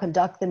chair will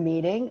conduct the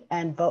meeting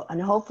and vote,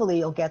 and hopefully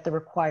you'll get the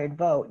required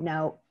vote.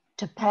 Now,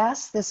 to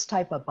pass this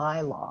type of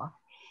bylaw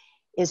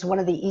is one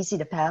of the easy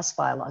to pass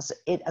bylaws.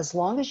 As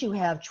long as you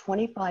have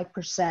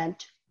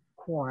 25%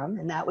 quorum,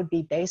 and that would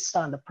be based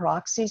on the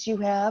proxies you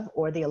have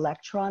or the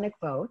electronic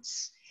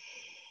votes,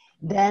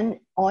 then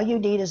all you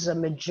need is a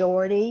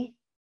majority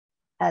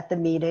at the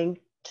meeting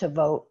to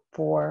vote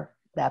for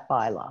that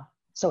bylaw.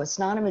 So it's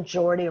not a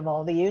majority of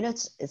all the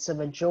units, it's a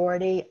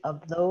majority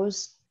of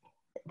those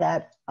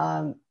that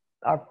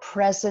are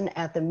present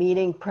at the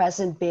meeting,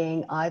 present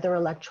being either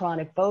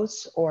electronic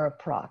votes or a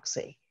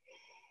proxy.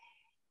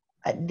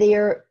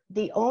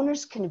 The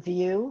owners can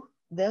view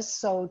this.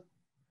 So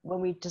when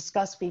we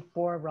discussed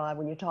before, Rod,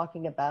 when you're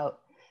talking about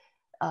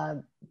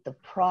the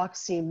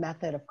proxy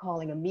method of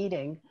calling a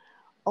meeting,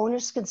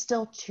 owners can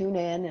still tune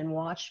in and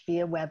watch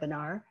via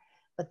webinar,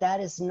 but that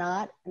is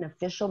not an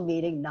official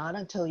meeting, not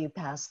until you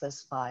pass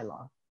this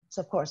bylaw.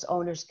 So of course,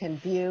 owners can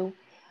view.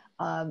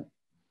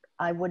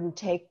 I wouldn't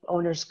take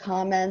owners'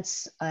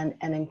 comments and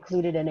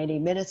include it in any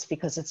minutes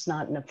because it's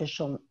not an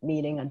official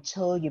meeting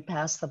until you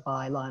pass the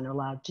bylaw and are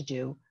allowed to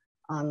do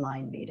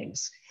online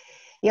meetings.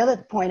 The other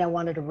point I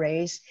wanted to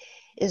raise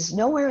is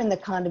nowhere in the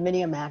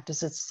Condominium Act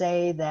does it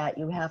say that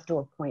you have to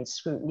appoint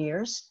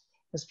scrutineers,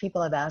 because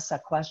people have asked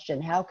that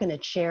question. How can a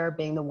chair,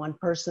 being the one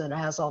person that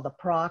has all the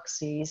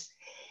proxies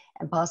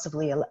and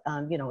possibly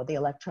you know, the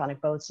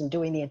electronic votes and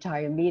doing the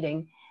entire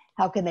meeting,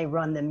 how can they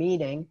run the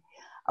meeting?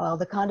 Well,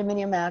 the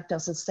Condominium Act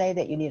doesn't say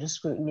that you need a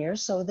scrutineer,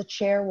 so the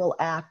chair will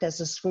act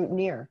as a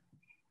scrutineer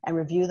and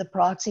review the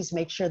proxies,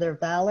 make sure they're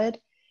valid,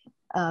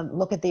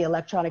 look at the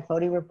electronic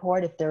voting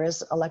report if there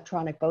is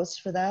electronic votes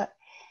for that,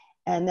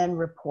 and then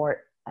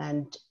report,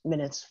 and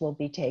minutes will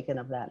be taken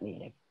of that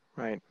meeting.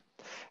 Right.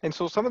 And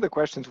so some of the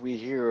questions we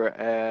hear,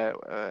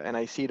 and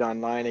I see it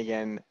online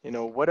again, you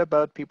know, what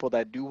about people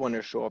that do want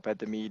to show up at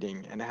the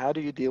meeting, and how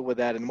do you deal with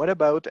that? And what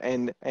about,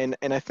 and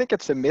I think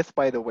it's a myth,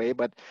 by the way,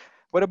 but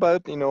what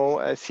about, you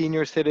know,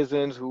 senior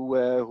citizens who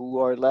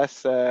are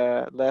less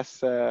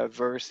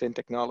versed in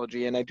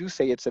technology? And I do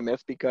say it's a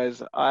myth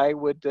because I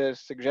would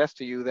suggest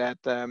to you that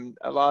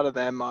a lot of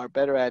them are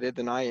better at it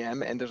than I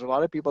am, and there's a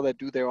lot of people that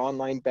do their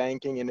online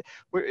banking, and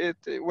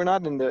we're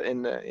not in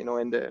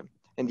the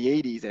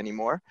 80s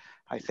anymore,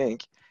 I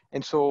think.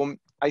 And so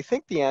I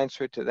think the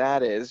answer to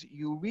that is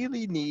you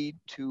really need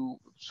to,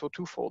 so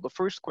twofold. The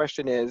first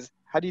question is,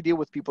 how do you deal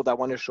with people that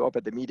want to show up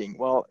at the meeting?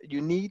 Well,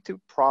 you need to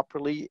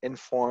properly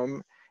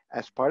inform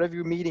as part of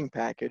your meeting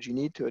package. You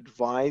need to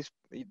advise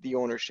the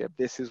ownership.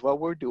 This is what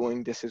we're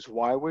doing. This is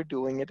why we're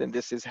doing it. And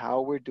this is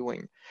how we're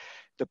doing.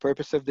 The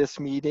purpose of this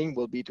meeting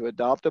will be to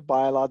adopt a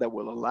bylaw that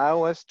will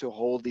allow us to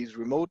hold these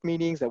remote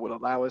meetings, that will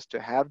allow us to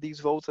have these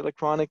votes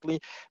electronically,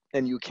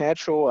 and you can't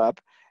show up,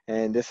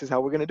 and this is how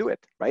we're going to do it,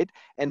 right?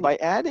 And by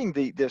adding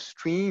the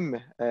stream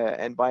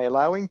and by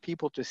allowing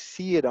people to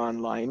see it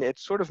online, it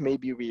sort of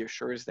maybe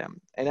reassures them.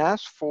 And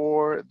as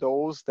for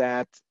those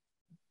that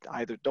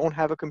either don't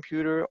have a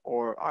computer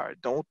or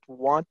don't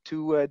want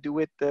to do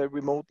it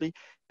remotely,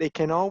 they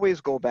can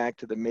always go back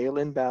to the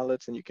mail-in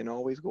ballots, and you can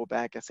always go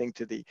back, I think,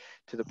 to the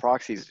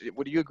proxies.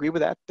 Would you agree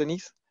with that,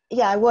 Denise?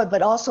 Yeah, I would,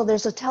 but also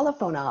there's a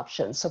telephone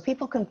option, so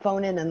people can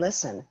phone in and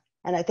listen.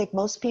 And I think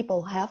most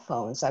people have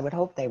phones. I would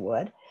hope they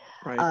would.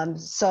 Right.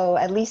 So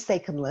at least they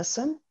can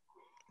listen.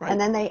 Right.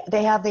 And then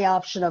they have the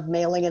option of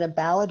mailing in a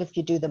ballot if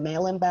you do the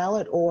mail-in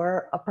ballot,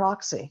 or a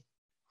proxy.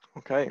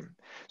 Okay,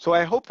 so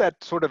I hope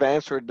that sort of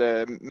answered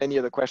many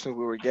of the questions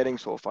we were getting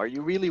so far.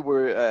 You really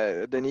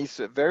were, Denise,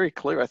 very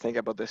clear, I think,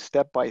 about the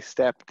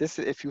step-by-step.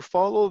 If you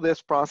follow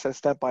this process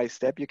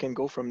step-by-step, you can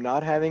go from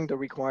not having the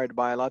required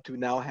bylaw to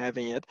now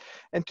having it,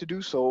 and to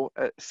do so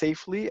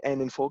safely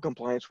and in full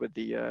compliance with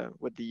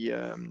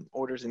the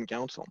orders in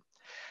council.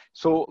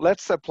 So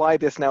let's apply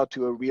this now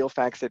to a real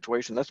fact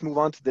situation. Let's move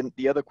on to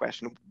the other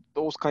question,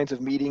 those kinds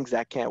of meetings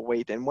that can't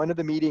wait. And one of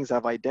the meetings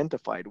I've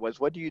identified was,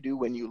 what do you do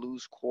when you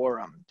lose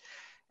quorum?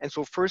 And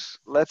so first,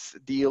 let's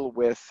deal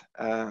with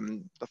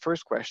the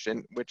first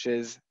question, which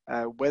is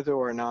whether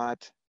or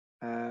not,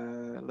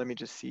 let me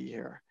just see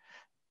here.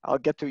 I'll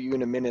get to you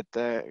in a minute,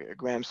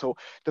 Graham. So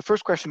the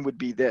first question would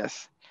be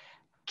this.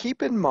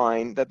 Keep in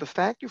mind that the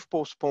fact you've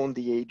postponed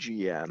the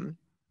AGM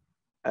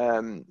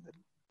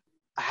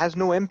has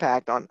no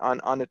impact on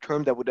a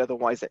term that would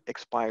otherwise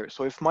expire.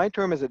 So if my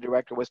term as a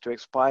director was to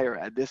expire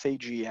at this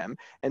AGM,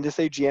 and this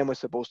AGM was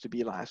supposed to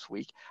be last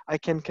week, I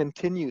can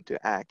continue to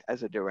act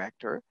as a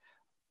director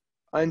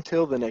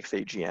until the next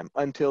AGM,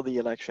 until the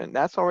election.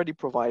 That's already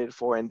provided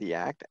for in the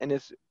Act, and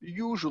it's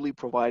usually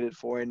provided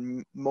for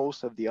in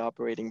most of the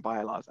operating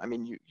bylaws. I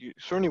mean, you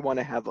certainly want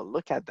to have a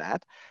look at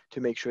that to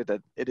make sure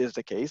that it is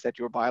the case, that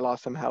your bylaw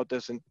somehow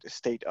doesn't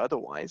state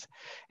otherwise.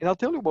 And I'll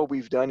tell you what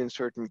we've done in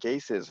certain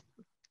cases.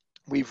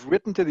 We've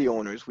written to the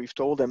owners. We've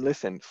told them,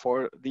 listen,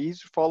 for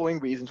these following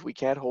reasons, we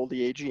can't hold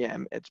the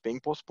AGM. It's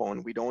being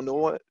postponed. We don't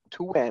know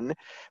to when,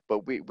 but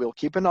we'll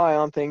keep an eye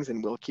on things,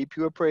 and we'll keep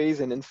you appraised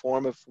and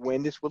informed of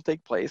when this will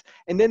take place.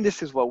 And then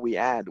this is what we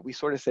add. We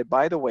sort of said,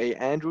 by the way,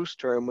 Andrew's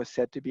term was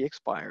set to be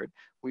expired.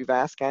 We've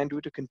asked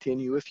Andrew to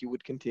continue, if he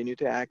would continue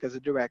to act as a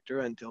director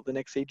until the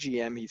next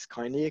AGM. He's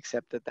kindly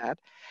accepted that.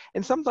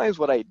 And sometimes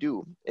what I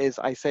do is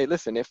I say,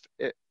 listen,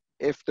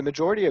 if the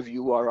majority of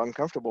you are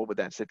uncomfortable with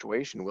that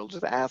situation, we'll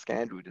just ask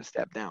Andrew to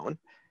step down.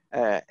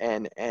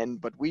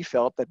 But we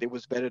felt that it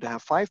was better to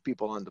have 5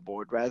 people on the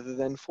board rather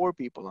than 4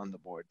 people on the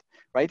board,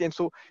 right? And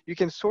so you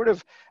can sort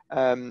of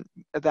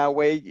that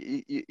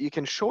way you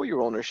can show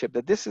your ownership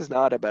that this is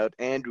not about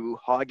Andrew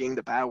hogging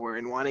the power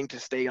and wanting to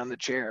stay on the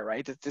chair,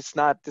 right? It's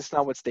not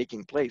what's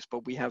taking place,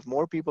 but we have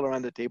more people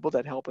around the table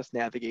that help us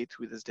navigate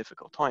through this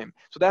difficult time.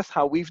 So that's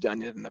how we've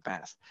done it in the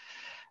past.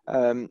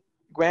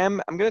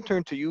 Graham, I'm going to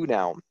turn to you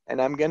now,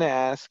 and I'm going to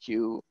ask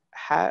you,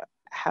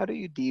 how do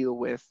you deal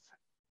with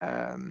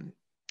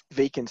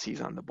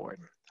vacancies on the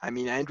board? I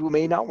mean, Andrew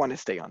may not want to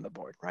stay on the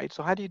board, right?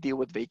 So how do you deal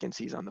with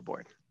vacancies on the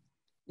board?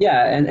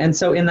 Yeah, and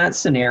so in that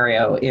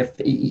scenario,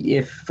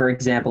 if for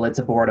example it's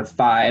a board of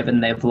 5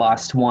 and they've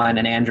lost 1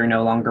 and Andrew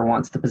no longer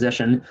wants the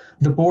position,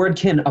 the board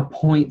can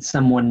appoint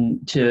someone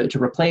to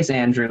replace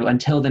Andrew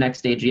until the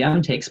next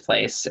AGM takes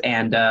place,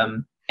 and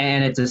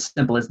it's as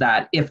simple as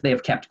that if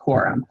they've kept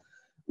quorum.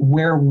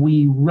 Where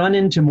we run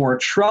into more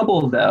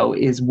trouble, though,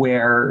 is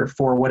where,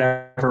 for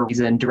whatever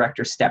reason,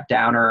 directors step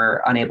down or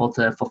are unable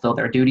to fulfill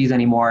their duties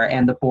anymore,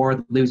 and the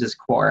board loses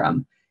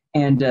quorum.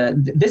 And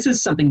this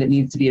is something that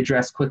needs to be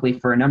addressed quickly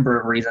for a number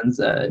of reasons.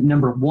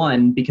 Number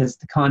one, because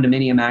the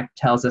Condominium Act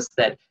tells us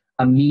that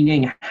a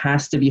meeting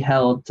has to be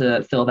held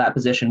to fill that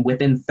position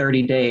within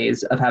 30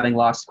 days of having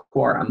lost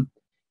quorum.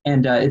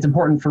 And it's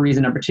important for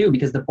reason number 2,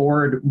 because the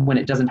board, when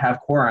it doesn't have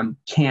quorum,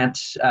 can't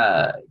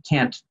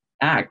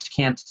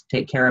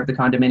take care of the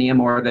condominium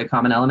or the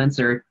common elements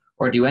or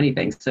do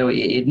anything. So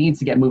it needs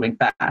to get moving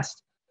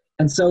fast.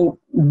 And so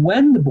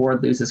when the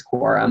board loses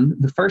quorum,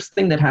 the first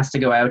thing that has to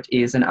go out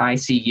is an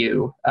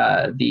ICU,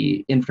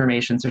 the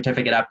information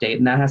certificate update,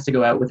 and that has to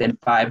go out within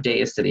 5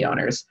 days to the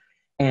owners.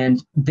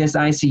 And this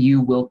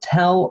ICU will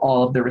tell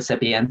all of the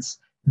recipients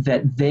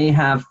that they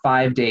have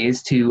 5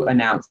 days to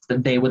announce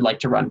that they would like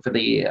to run for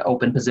the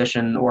open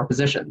position or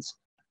positions.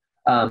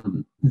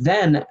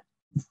 Then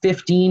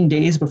 15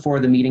 days before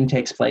the meeting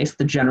takes place,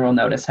 the general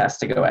notice has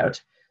to go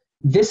out.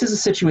 This is a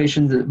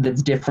situation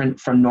that's different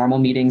from normal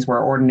meetings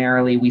where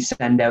ordinarily we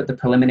send out the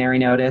preliminary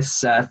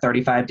notice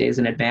 35 days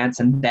in advance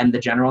and then the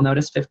general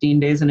notice 15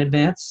 days in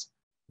advance.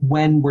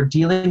 When we're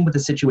dealing with a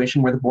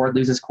situation where the board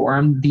loses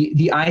quorum,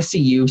 the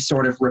ICU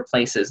sort of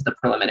replaces the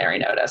preliminary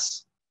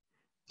notice.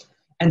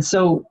 And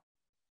so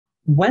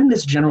when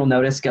this general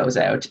notice goes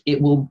out,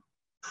 it will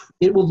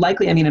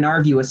likely, I mean, in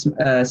our view,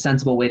 a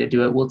sensible way to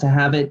do it will to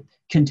have it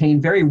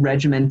contain very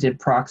regimented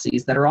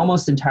proxies that are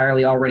almost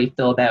entirely already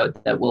filled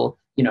out that will,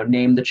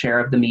 name the chair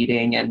of the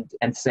meeting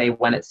and say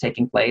when it's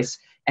taking place.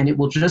 And it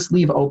will just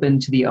leave open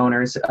to the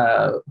owners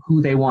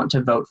who they want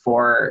to vote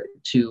for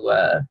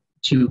to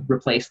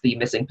replace the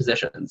missing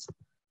positions.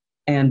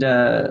 And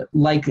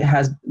like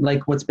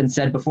what's been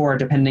said before,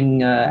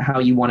 depending how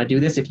you want to do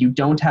this, if you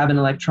don't have an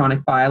electronic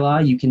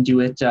bylaw, you can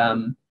do it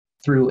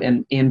through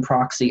an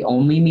in-proxy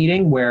only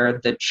meeting where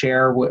the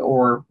chair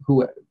where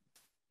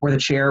the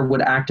chair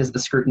would act as the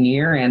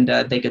scrutineer, and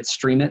they could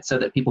stream it so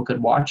that people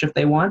could watch if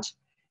they want.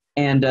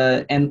 And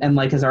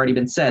like has already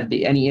been said,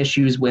 any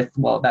issues with,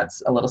 well,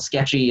 that's a little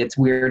sketchy, it's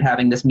weird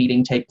having this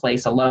meeting take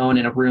place alone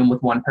in a room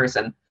with one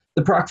person,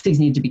 the proxies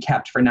need to be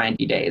kept for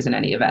 90 days in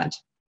any event.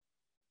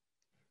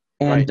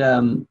 And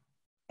right.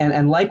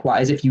 And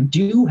likewise, if you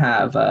do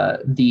have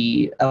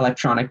the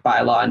electronic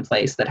bylaw in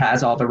place that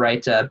has all the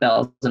right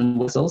bells and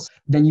whistles,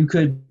 then you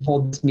could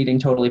hold this meeting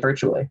totally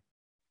virtually.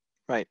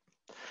 Right.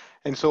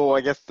 And so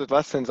I guess the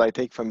lessons I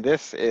take from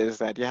this is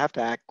that you have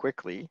to act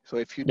quickly. So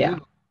if you do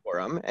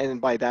quorum,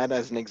 and by that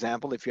as an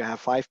example, if you have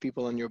 5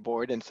 people on your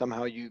board and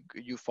somehow you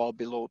fall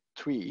below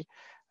 3,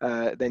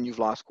 then you've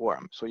lost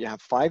quorum. So you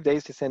have 5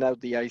 days to send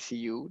out the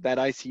ICU. That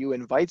ICU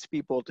invites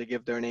people to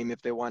give their name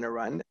if they want to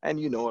run.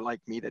 And like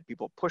me, that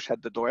people push at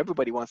the door.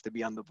 Everybody wants to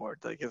be on the board.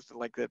 It's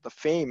like the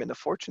fame and the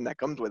fortune that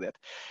comes with it.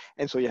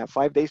 And so you have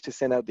 5 days to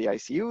send out the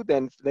ICU.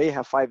 Then they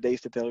have 5 days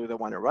to tell you they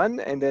want to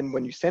run. And then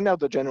when you send out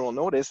the general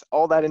notice,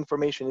 all that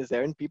information is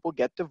there and people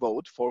get to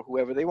vote for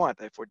whoever they want,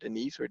 for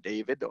Denise or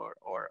David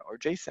or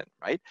Jason,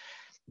 right?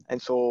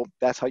 And so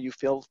that's how you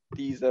fill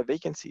these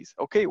vacancies.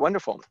 Okay,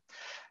 wonderful.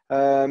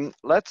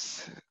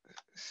 Let's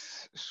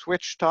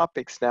switch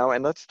topics now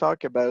and let's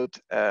talk about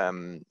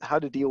how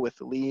to deal with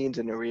liens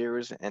and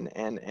arrears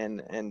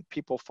and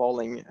people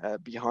falling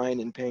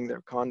behind in paying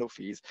their condo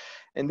fees.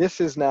 And this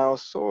is now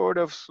sort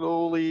of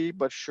slowly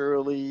but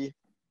surely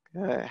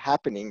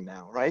happening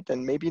now, right?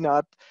 And maybe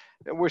not,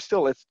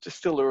 it's just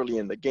still early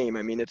in the game.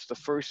 I mean, it's the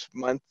first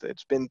month,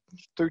 it's been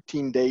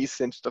 13 days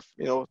since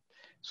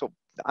so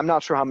I'm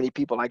not sure how many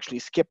people actually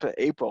skip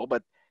April,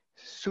 but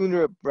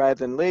sooner rather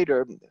than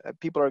later,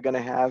 people are going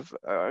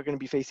to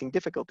be facing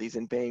difficulties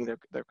in paying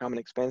their common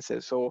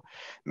expenses. So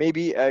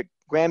maybe,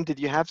 Graham, did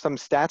you have some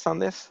stats on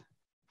this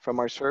from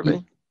our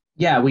survey?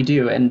 Yeah, we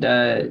do. And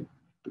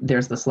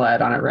there's the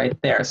slide on it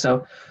right there.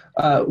 So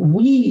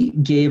we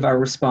gave our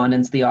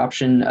respondents the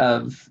option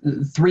of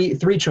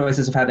three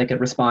choices of how they could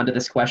respond to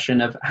this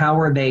question of how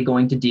are they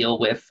going to deal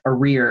with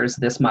arrears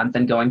this month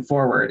and going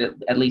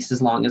forward, at least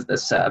as long as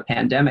this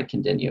pandemic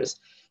continues.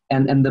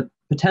 And the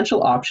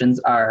potential options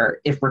are,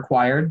 if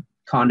required,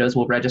 condos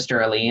will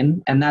register a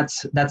lien, and that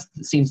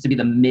seems to be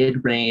the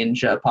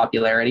mid-range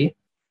popularity.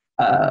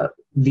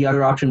 The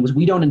other option was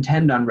we don't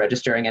intend on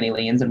registering any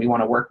liens and we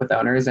want to work with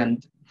owners.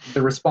 And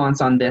the response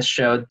on this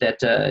showed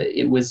that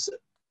it was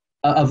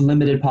of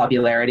limited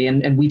popularity.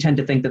 And we tend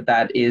to think that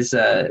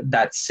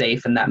that's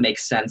safe and that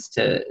makes sense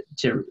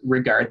to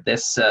regard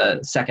this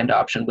second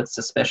option with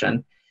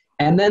suspicion.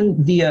 And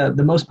then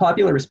the most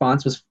popular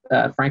response was,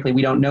 frankly,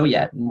 we don't know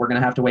yet. And we're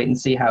going to have to wait and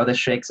see how this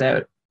shakes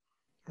out.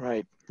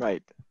 Right,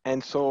 right.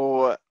 And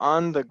so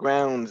on the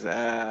grounds,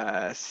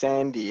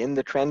 Sandy, in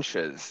the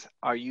trenches,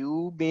 are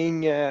you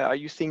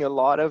seeing a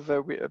lot of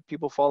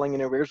people falling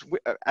in arrears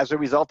as a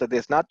result of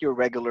this? Not your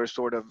regular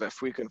sort of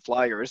frequent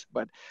flyers,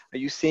 but are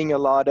you seeing a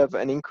lot of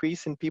an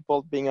increase in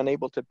people being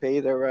unable to pay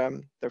their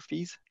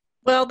fees?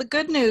 Well, the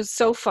good news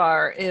so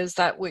far is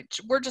that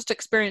we're just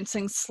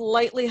experiencing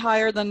slightly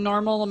higher than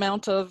normal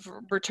amount of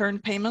return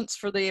payments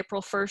for the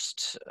April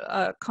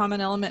 1st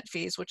common element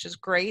fees, which is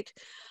great.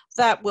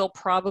 That will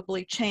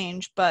probably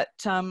change, but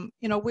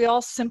we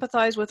all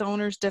sympathize with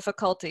owners'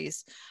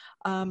 difficulties.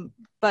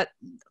 But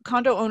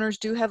condo owners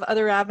do have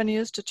other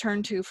avenues to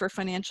turn to for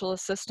financial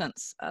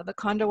assistance. The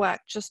Condo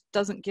Act just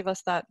doesn't give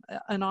us that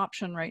an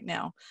option right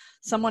now.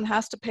 Someone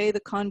has to pay the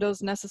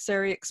condo's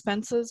necessary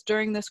expenses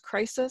during this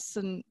crisis,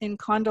 and in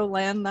condo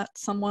land, that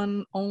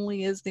someone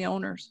only is the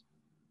owners.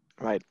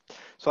 Right.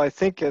 So I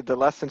think the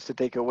lessons to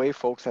take away,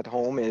 folks at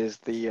home, is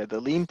the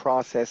lien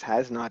process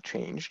has not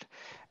changed.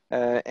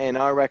 And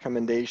our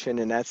recommendation,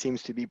 and that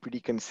seems to be pretty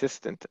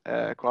consistent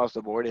across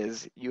the board,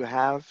 is you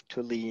have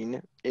to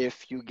lien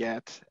if you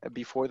get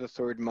before the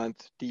third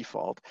month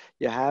default.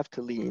 You have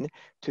to lien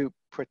to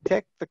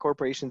protect the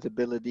corporation's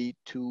ability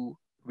to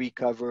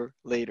recover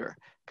later.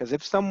 Because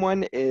if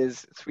someone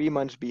is 3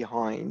 months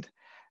behind,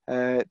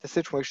 the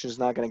situation is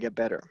not going to get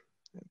better.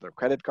 Their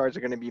credit cards are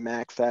going to be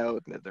maxed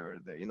out. They're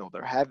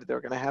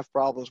going to have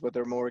problems with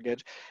their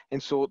mortgage.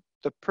 And so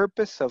the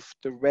purpose of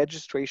the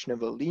registration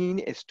of a lien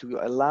is to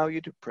allow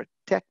you to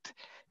protect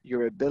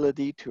your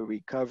ability to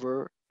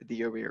recover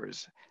the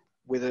arrears.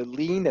 With a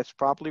lien that's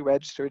properly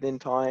registered in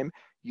time,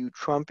 you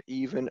trump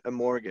even a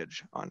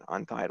mortgage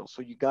on title.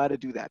 So you got to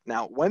do that.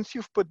 Now, once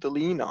you've put the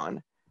lien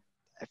on,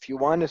 if you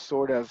want to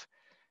sort of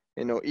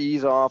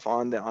ease off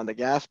on the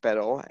gas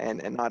pedal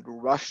and not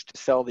rush to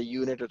sell the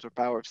unit at the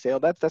power of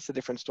sale, that's a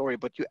different story.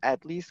 But you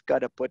at least got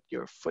to put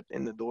your foot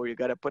in the door. You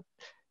got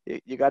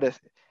to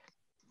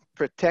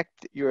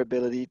protect your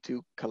ability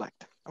to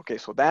collect. Okay,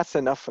 so that's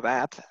enough for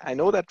that. I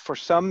know that for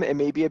some it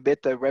may be a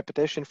bit of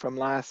repetition from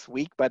last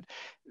week, but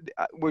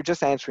we're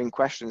just answering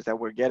questions that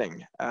we're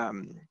getting.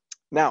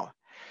 Now,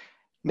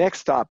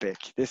 next topic,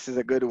 this is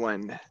a good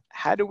one.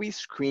 How do we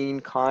screen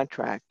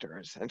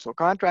contractors? And so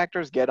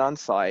contractors get on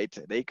site,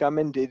 they come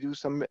and they do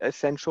some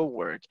essential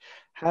work.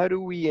 How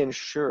do we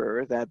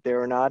ensure that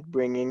they're not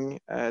bringing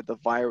the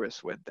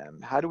virus with them?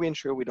 How do we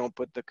ensure we don't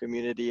put the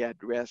community at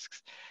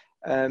risks?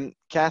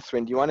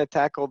 Catherine, do you want to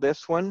tackle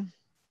this one?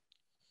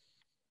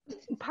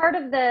 Part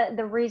of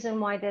the reason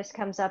why this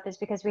comes up is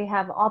because we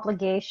have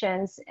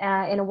obligations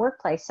in a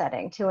workplace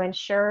setting to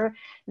ensure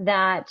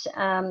that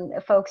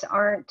folks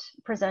aren't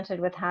presented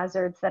with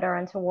hazards that are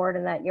untoward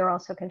and that you're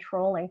also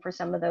controlling for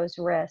some of those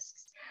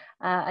risks.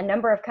 A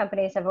number of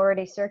companies have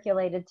already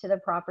circulated to the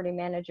property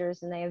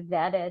managers and they have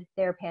vetted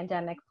their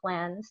pandemic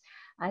plans.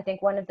 I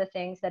think one of the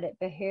things that it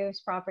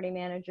behooves property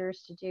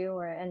managers to do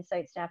and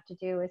site staff to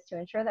do is to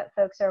ensure that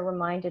folks are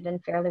reminded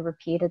and fairly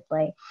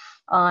repeatedly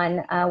on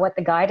what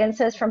the guidance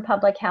is from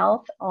public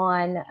health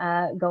on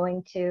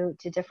going to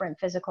different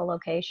physical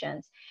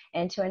locations,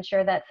 and to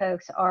ensure that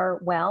folks are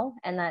well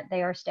and that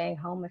they are staying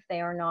home if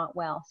they are not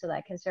well. So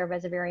that can serve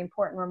as a very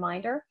important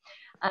reminder.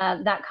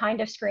 That kind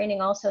of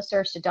screening also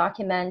serves to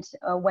document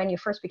when you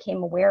first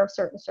became aware of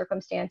certain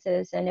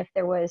circumstances, and if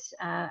there was,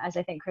 as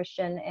I think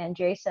Christian and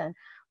Jason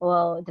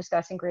will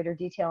discuss in greater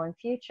detail in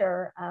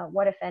future,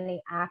 what, if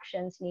any,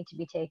 actions need to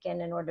be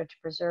taken in order to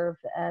preserve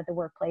the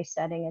workplace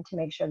setting and to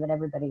make sure that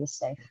everybody is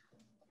safe.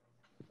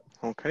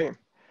 Okay.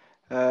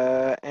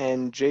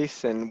 And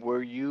Jason,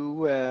 were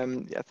you,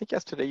 I think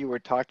yesterday you were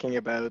talking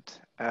about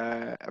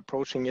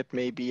approaching it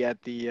maybe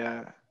at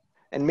the,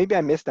 and maybe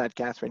I missed that,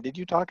 Catherine. Did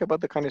you talk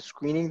about the kind of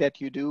screening that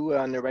you do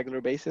on a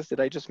regular basis? Did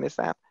I just miss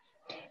that?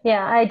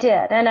 Yeah, I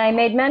did. And I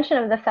made mention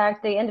of the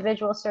fact the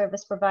individual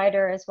service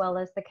provider as well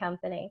as the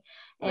company.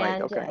 And,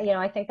 right, okay.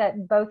 I think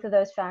that both of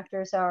those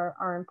factors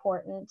are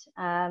important.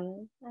 I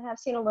have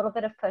seen a little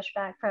bit of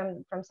pushback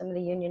from some of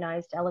the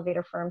unionized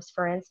elevator firms,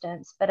 for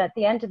instance. But at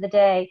the end of the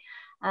day,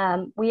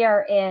 we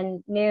are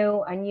in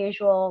new,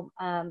 unusual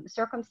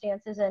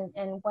circumstances,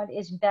 and what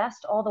is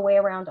best all the way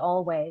around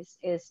always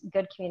is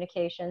good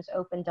communications,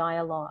 open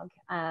dialogue,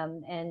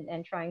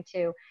 and trying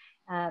to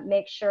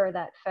make sure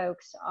that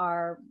folks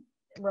are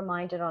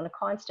reminded on a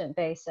constant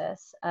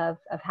basis of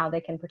how they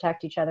can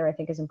protect each other, I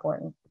think is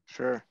important.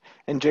 Sure.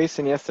 And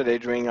Jason, yesterday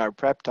during our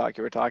prep talk,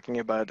 you were talking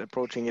about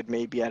approaching it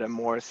maybe at a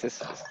more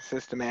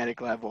systematic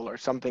level, or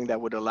something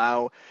that would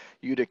allow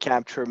you to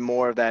capture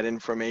more of that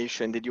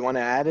information. Did you want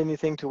to add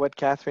anything to what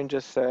Catherine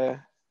just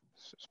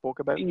spoke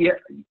about? Yeah,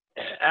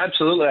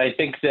 Absolutely. I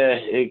think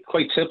that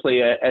quite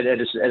simply at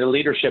a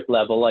leadership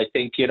level, I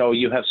think,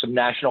 you have some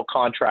national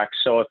contracts.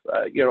 So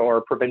if,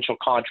 or provincial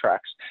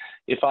contracts.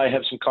 If I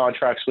have some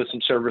contracts with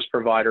some service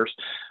providers,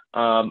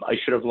 I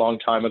should have a long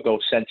time ago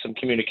sent some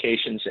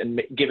communications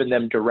and given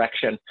them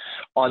direction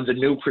on the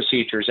new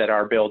procedures at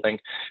our building,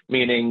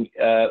 meaning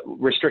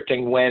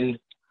restricting when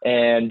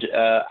and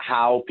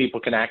how people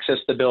can access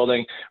the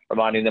building,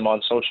 reminding them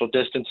on social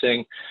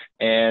distancing,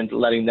 and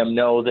letting them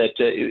know that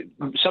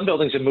some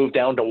buildings have moved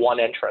down to one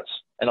entrance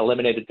and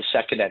eliminated the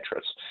second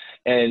entrance.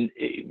 And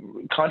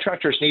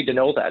contractors need to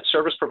know that.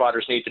 Service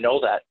providers need to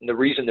know that. And the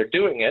reason they're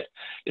doing it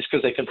is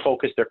because they can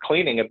focus their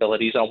cleaning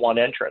abilities on one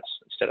entrance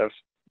instead of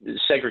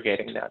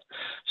segregating that.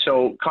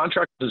 So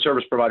contractors and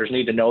service providers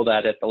need to know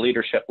that at the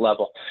leadership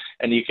level,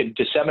 and you can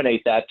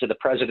disseminate that to the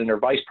president or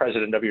vice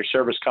president of your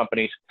service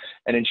companies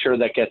and ensure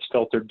that gets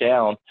filtered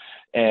down,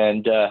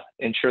 and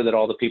ensure that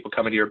all the people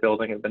coming to your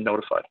building have been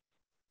notified.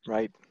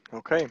 Right.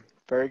 Okay.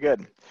 Very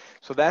good.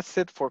 So that's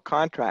it for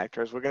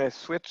contractors. We're going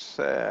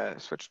to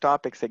switch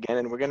topics again,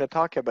 and we're going to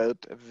talk about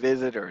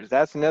visitors.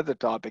 That's another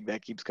topic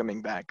that keeps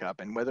coming back up,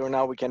 and whether or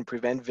not we can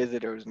prevent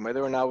visitors, and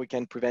whether or not we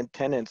can prevent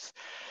tenants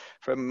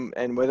from,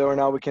 and whether or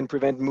not we can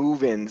prevent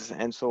move-ins,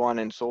 and so on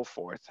and so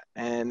forth.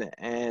 And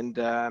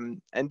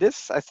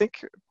this, I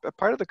think, a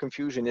part of the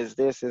confusion is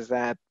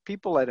that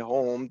people at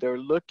home, they're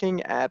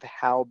looking at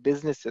how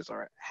businesses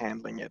are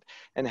handling it,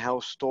 and how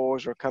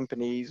stores or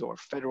companies or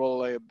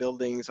federal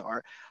buildings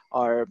are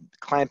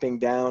clamping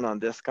down on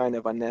this kind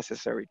of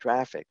unnecessary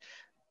traffic.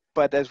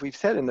 But as we've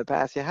said in the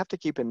past, you have to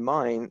keep in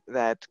mind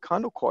that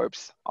condo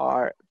corps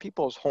are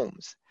people's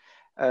homes.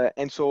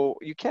 And so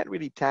you can't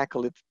really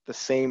tackle it the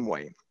same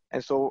way.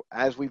 And so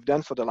as we've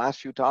done for the last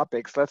few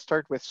topics, let's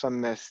start with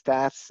some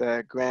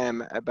stats,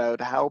 Graham,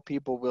 about how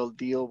people will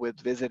deal with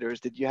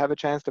visitors. Did you have a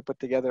chance to put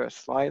together a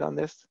slide on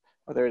this?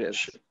 Oh, there it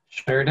is.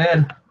 Sure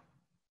did.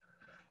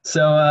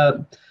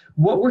 So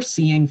what we're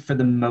seeing for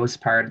the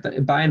most part,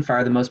 by and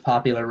far the most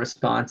popular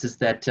response is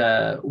that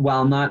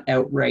while not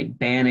outright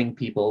banning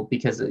people,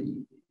 because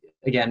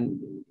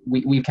again,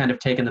 we've kind of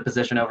taken the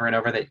position over and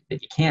over that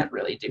you can't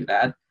really do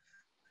that,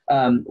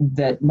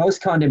 that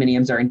most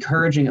condominiums are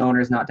encouraging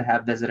owners not to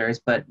have visitors,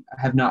 but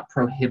have not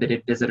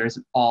prohibited visitors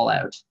all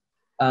out.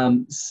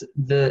 Some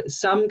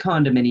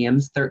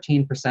condominiums,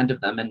 13% of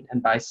them,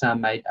 and by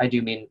some I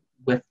do mean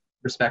with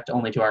respect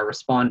only to our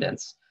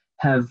respondents,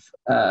 have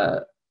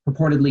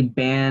purportedly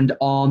banned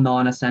all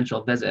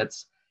non-essential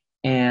visits,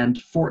 and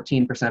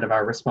 14% of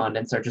our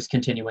respondents are just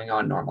continuing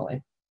on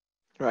normally.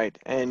 Right,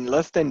 and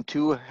less than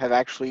 2 have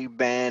actually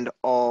banned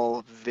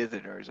all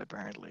visitors,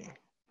 apparently.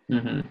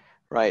 Mm-hmm.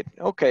 Right.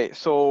 Okay.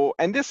 So,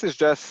 and this is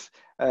just,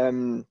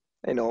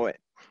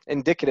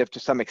 indicative to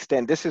some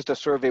extent. This is the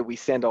survey we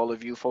send all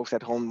of you folks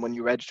at home when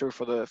you register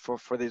for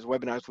these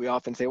webinars. We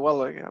often say,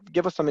 well,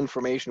 give us some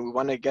information. We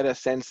want to get a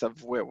sense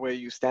of where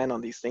you stand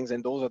on these things,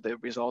 and those are the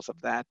results of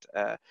that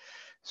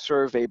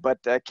survey. But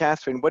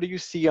Catherine, what do you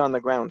see on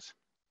the grounds?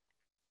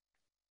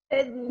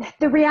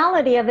 The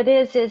reality of it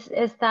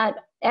is that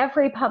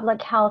every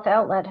public health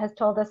outlet has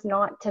told us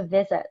not to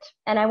visit.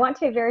 And I want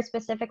to be very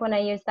specific when I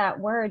use that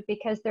word,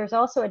 because there's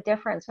also a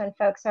difference when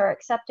folks are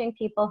accepting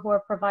people who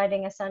are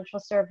providing essential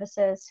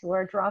services, who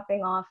are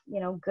dropping off,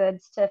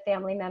 goods to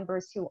family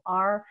members who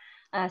are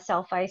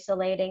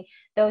self-isolating,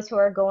 those who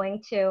are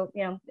going to,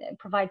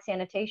 provide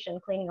sanitation,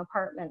 cleaning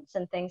apartments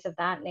and things of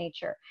that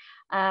nature.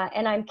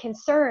 And I'm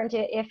concerned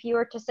if you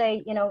were to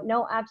say,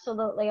 no,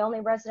 absolutely, only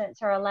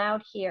residents are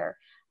allowed here.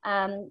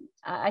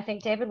 I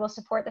think David will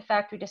support the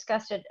fact, we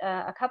discussed it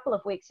a couple of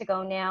weeks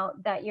ago now,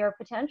 that you're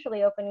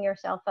potentially opening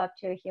yourself up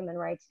to a human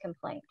rights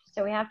complaint.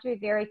 So we have to be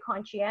very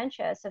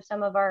conscientious of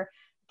some of our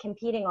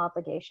competing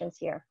obligations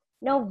here.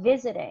 No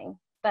visiting,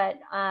 but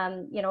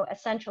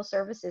essential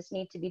services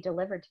need to be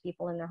delivered to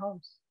people in their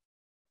homes.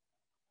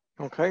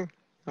 Okay,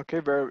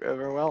 very,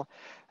 very well.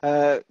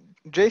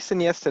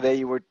 Jason, yesterday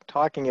you were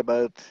talking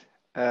about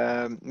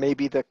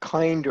maybe the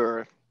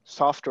kinder,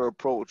 softer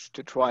approach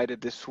to try to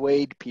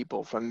dissuade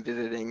people from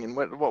visiting, and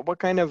what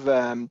kind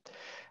of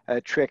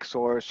tricks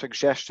or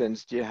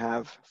suggestions do you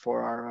have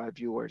for our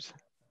viewers?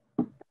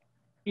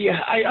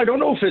 Yeah, I don't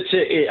know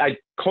if I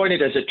coin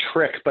it as a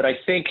trick, but I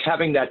think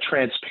having that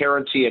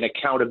transparency and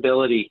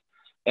accountability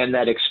and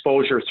that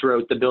exposure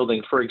throughout the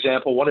building. For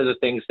example, one of the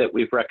things that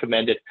we've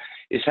recommended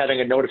is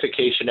having a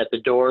notification at the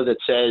door that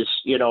says,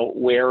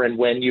 where and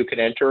when you can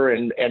enter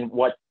and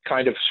what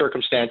kind of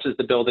circumstances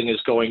the building is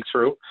going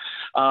through.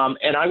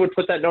 And I would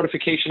put that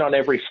notification on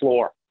every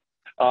floor.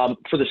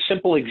 For the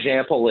simple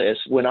example is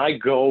when I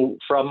go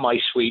from my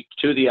suite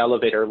to the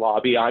elevator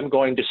lobby, I'm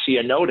going to see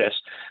a notice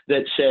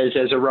that says,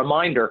 as a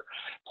reminder,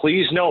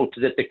 please note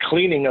that the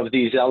cleaning of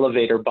these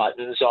elevator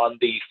buttons on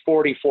the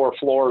 44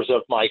 floors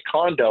of my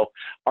condo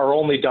are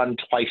only done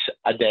twice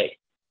a day.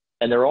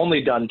 And they're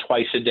only done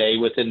twice a day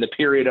within the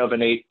period of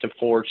an 8 to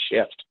 4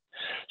 shift.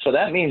 So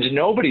that means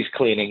nobody's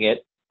cleaning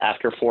it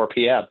after 4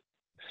 p.m.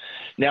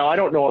 Now, I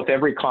don't know if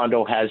every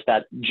condo has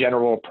that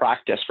general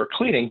practice for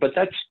cleaning, but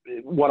that's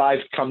what I've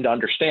come to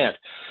understand.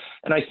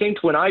 And I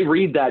think when I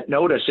read that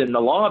notice in the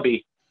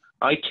lobby,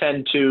 I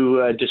tend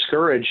to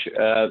discourage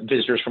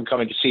visitors from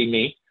coming to see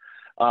me.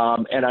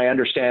 And I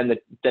understand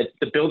that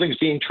the building's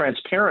being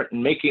transparent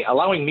and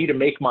allowing me to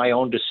make my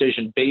own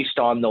decision based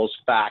on those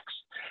facts.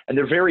 And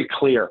they're very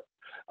clear.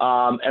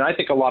 And I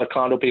think a lot of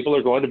condo people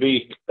are going to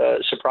be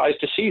surprised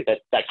to see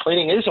that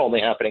cleaning is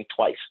only happening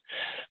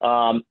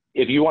twice.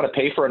 If you want to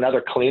pay for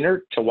another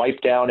cleaner to wipe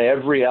down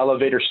every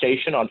elevator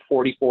station on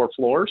 44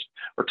 floors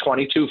or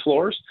 22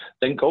 floors,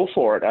 then go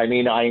for it. I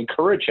mean, I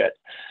encourage it,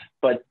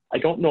 but I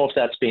don't know if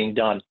that's being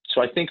done.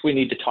 So I think we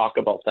need to talk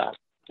about that,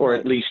 or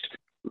at least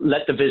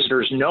let the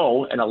visitors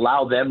know and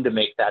allow them to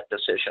make that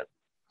decision.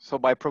 So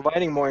by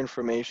providing more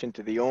information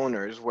to the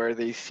owners where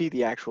they see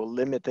the actual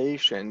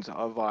limitations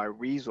of our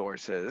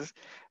resources,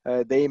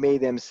 they may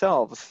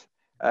themselves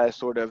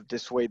sort of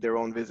dissuade their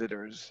own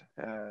visitors.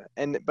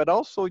 But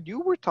also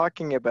you were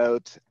talking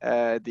about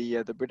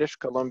the British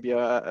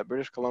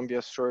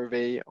Columbia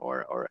survey,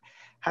 or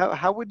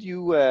how would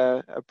you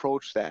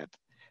approach that?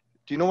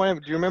 Do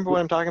you remember what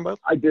I'm talking about?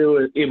 I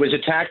do. It was a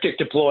tactic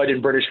deployed in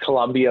British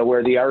Columbia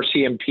where the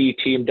RCMP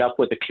teamed up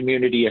with a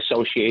community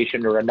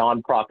association or a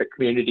nonprofit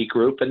community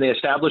group, and they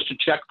established a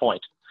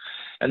checkpoint.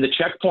 And the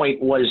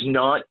checkpoint was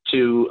not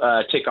to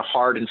take a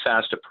hard and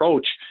fast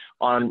approach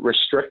on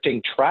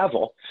restricting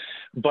travel,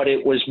 but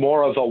it was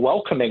more of a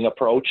welcoming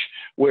approach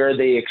where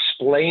they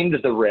explained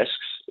the risks,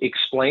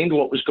 explained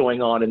what was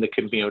going on in the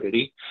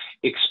community,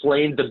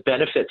 explained the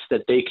benefits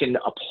that they can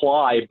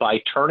apply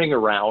by turning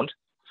around.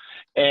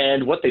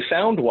 And what they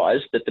found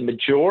was that the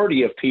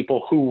majority of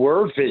people who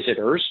were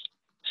visitors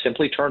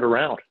simply turned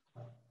around.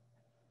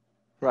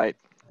 Right,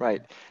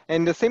 right.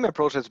 And the same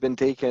approach has been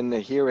taken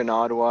here in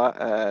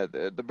Ottawa,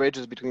 the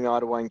bridges between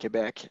Ottawa and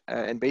Quebec.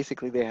 And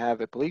basically they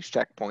have a police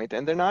checkpoint,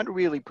 and they're not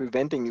really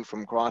preventing you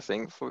from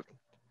crossing. For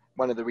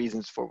one of the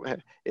reasons for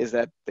is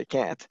that they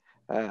can't.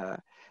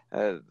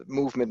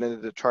 Movement under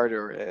the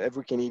charter,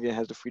 every Canadian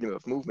has the freedom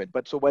of movement.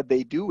 But so what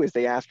they do is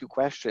they ask you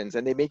questions,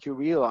 and they make you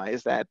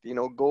realize that, you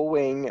know,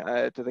 going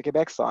to the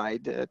Quebec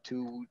side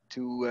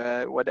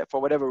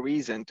for whatever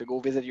reason to go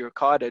visit your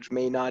cottage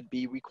may not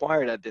be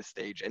required at this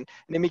stage, and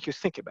they make you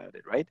think about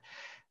it, right?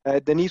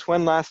 Denise,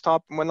 one last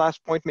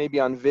point maybe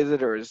on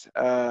visitors.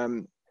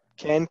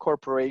 Can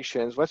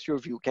corporations? What's your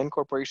view? Can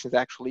corporations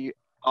actually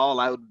all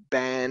out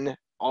ban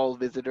all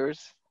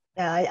visitors?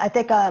 Yeah, I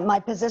think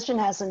my position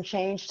hasn't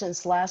changed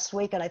since last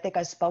week, and I think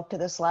I spoke to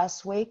this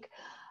last week,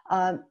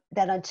 that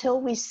until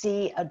we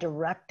see a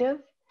directive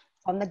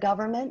from the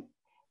government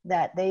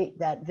that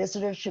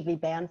visitors should be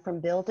banned from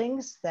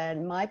buildings,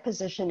 then my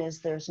position is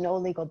there's no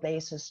legal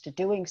basis to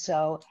doing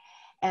so.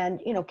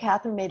 And, you know,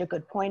 Catherine made a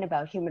good point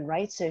about human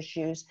rights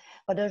issues,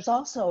 but there's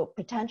also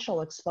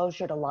potential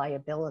exposure to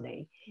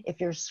liability.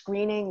 If you're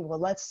screening, well,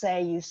 let's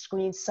say you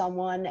screened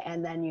someone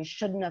and then you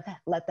shouldn't have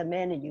let them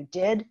in and you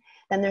did,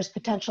 then there's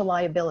potential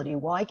liability.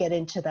 Why get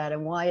into that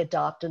and why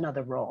adopt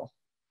another role?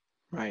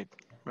 Right.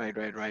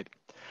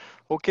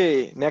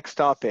 Okay, next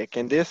topic,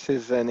 and this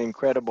is an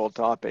incredible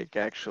topic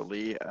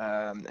actually,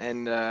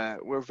 and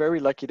we're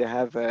very lucky to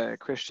have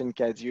Christian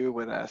Cadieux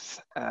with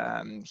us.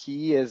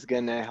 He is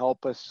going to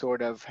help us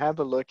sort of have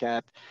a look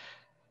at,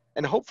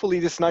 and hopefully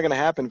this is not going to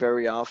happen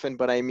very often,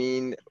 but I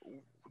mean,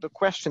 the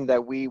question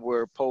that we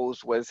were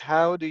posed was,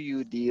 how do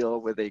you deal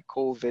with a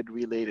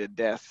COVID-related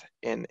death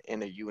in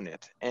a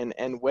unit,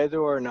 and whether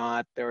or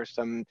not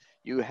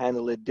you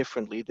handle it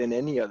differently than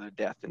any other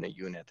death in a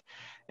unit.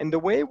 And the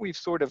way we've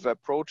sort of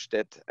approached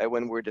it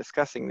when we're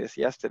discussing this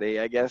yesterday,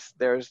 I guess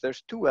there's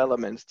two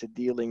elements to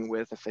dealing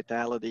with a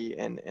fatality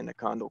in a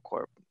condo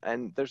corp.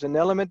 And there's an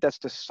element that's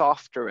the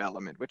softer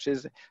element, which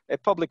is a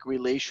public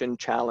relation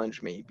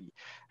challenge maybe,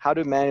 how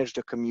to manage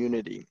the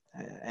community.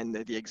 And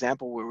the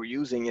example we were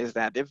using is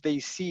that if they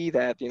see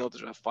that, you know,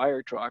 there's a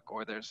fire truck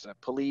or there's a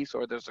police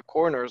or there's a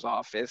coroner's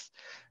office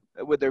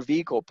with their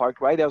vehicle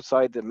parked right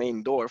outside the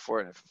main door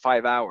for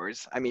 5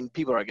 hours, I mean,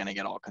 people are going to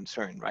get all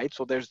concerned, right?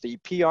 So there's the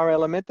PR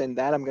element, and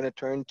that I'm going to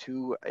turn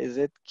to, is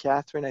it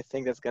Catherine? I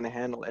think that's going to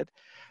handle it.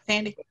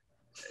 Sandy,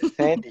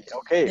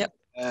 okay.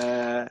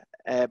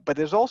 Yep. But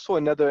there's also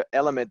another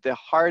element, the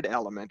hard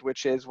element,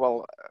 which is,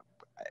 well,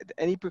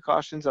 any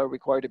precautions are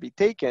required to be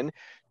taken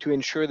to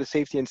ensure the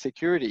safety and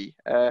security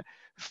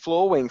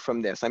flowing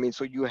from this. I mean,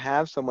 so you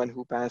have someone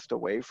who passed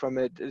away from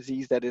a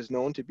disease that is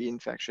known to be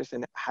infectious,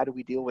 and how do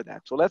we deal with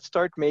that? So let's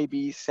start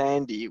maybe,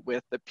 Sandy,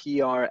 with the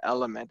PR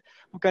element.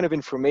 What kind of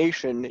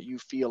information you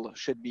feel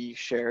should be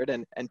shared,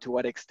 and to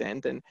what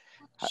extent, and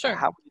Sure.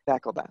 How do you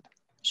tackle that?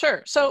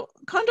 Sure. So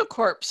condo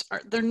corps,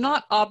 they're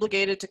not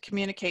obligated to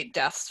communicate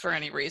deaths for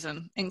any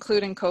reason,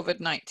 including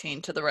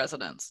COVID-19, to the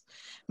residents.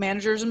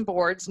 Managers and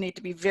boards need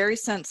to be very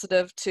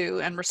sensitive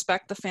to and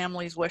respect the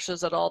family's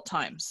wishes at all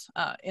times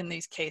in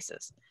these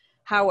cases.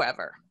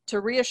 However, to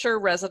reassure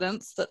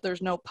residents that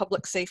there's no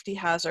public safety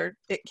hazard,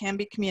 it can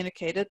be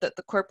communicated that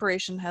the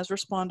corporation has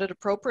responded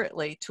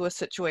appropriately to a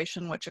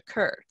situation which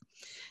occurred.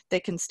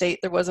 They can state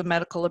there was a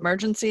medical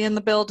emergency in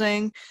the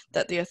building,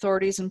 that the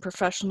authorities and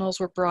professionals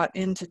were brought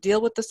in to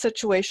deal with the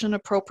situation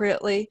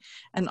appropriately,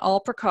 and all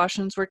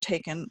precautions were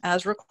taken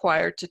as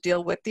required to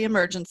deal with the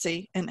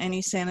emergency, and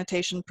any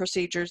sanitation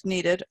procedures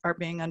needed are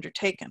being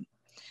undertaken.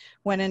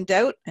 When in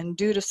doubt, and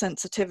due to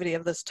sensitivity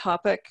of this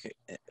topic,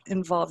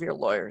 involve your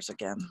lawyers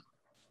again.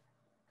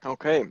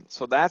 Okay,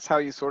 so that's how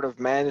you sort of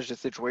manage the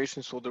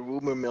situation so the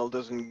rumor mill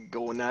doesn't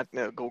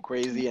go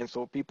crazy, and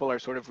so people are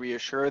sort of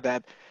reassured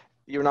that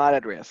you're not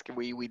at risk.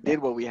 We did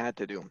what we had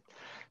to do.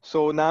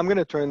 So now I'm going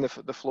to turn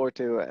the floor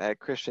to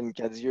Christian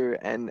Cadieux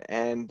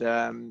and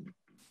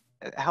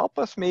help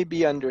us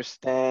maybe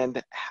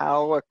understand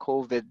how a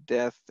COVID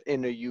death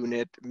in a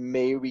unit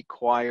may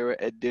require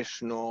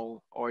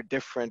additional or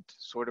different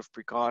sort of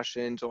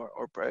precautions or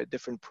a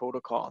different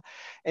protocol,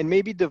 and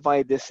maybe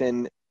divide this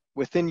in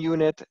within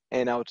unit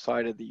and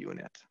outside of the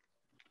unit.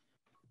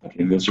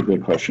 Okay, those are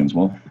great questions.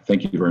 Well,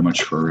 thank you very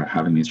much for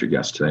having me as your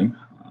guest today.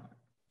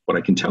 What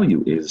I can tell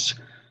you is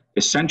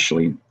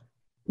essentially,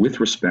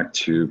 with respect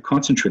to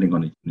concentrating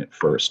on a unit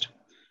first,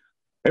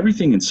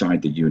 everything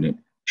inside the unit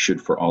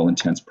should, for all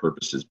intents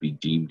purposes, be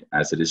deemed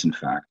as it is in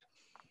fact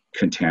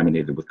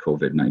contaminated with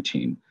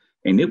COVID-19.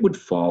 And it would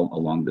fall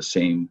along the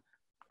same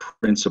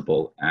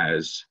principle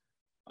as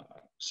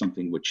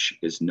something which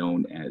is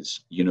known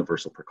as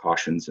universal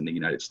precautions in the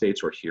United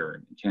States or here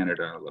in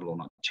Canada, let alone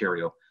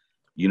Ontario,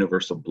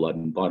 universal blood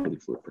and bodily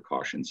fluid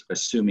precautions,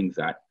 assuming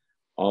that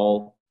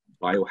all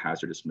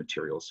biohazardous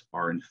materials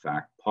are in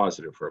fact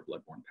positive for a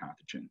bloodborne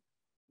pathogen.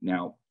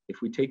 Now,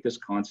 if we take this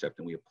concept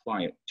and we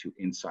apply it to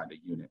inside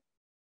a unit,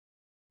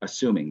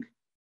 assuming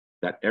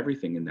that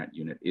everything in that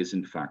unit is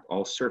in fact,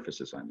 all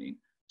surfaces,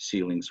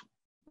 ceilings,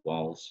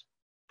 walls,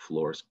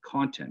 floors,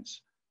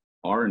 contents,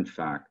 are in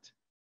fact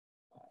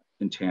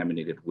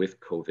contaminated with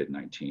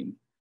COVID-19,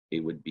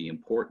 it would be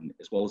important,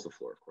 as well as the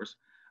floor, of course,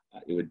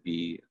 it would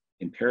be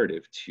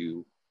imperative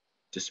to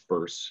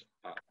disperse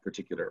a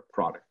particular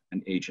product,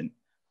 an agent,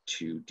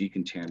 to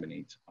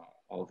decontaminate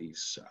all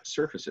these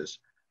surfaces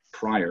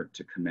prior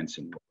to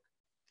commencing work.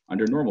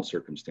 Under normal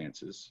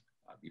circumstances,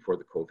 before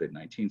the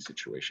COVID-19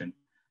 situation,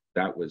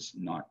 that was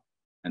not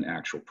an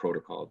actual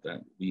protocol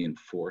that we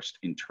enforced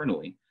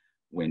internally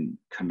when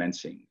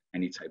commencing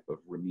any type of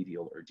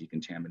remedial or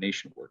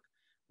decontamination work.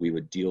 We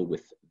would deal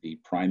with the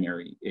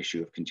primary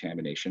issue of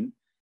contamination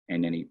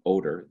and any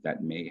odor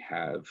that may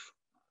have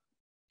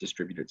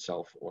distributed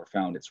itself or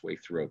found its way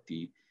throughout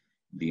the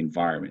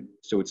environment.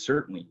 So it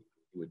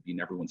would be in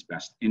everyone's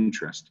best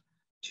interest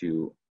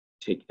to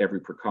take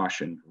every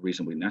precaution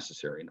reasonably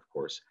necessary and, of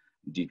course,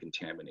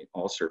 decontaminate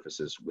all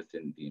surfaces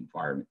within the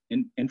environment.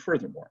 And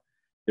furthermore,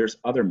 there's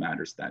other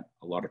matters that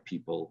a lot of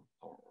people,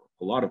 or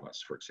a lot of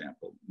us, for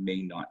example,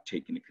 may not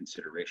take into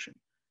consideration.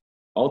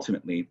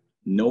 Ultimately,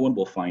 no one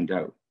will find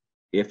out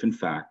if, in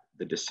fact,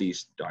 the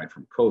deceased died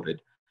from COVID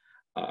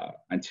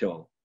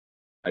until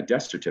a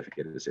death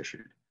certificate is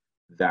issued.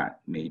 That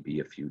may be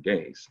a few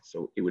days.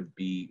 So it would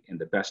be in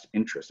the best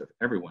interest of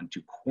everyone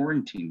to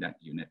quarantine that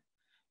unit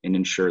and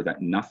ensure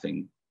that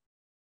nothing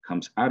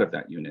comes out of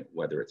that unit,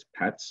 whether it's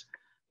pets.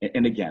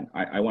 And again,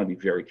 I want to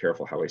be very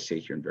careful how I say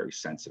here and very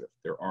sensitive.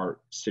 There are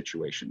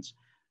situations.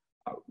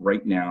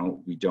 Right now,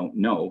 we don't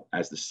know,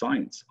 as the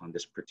science on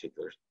this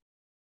particular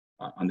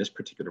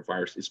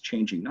virus is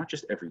changing, not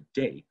just every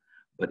day,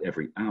 but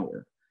every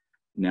hour.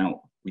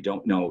 Now, we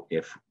don't know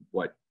if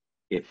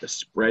the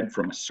spread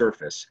from a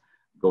surface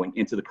going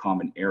into the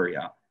common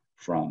area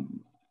from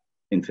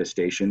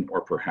infestation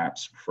or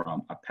perhaps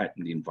from a pet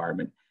in the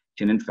environment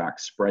can in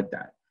fact spread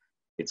that.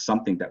 It's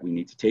something that we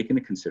need to take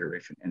into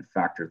consideration and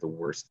factor the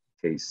worst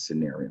case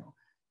scenario,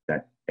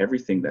 that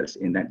everything that is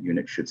in that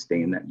unit should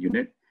stay in that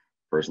unit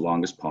for as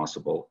long as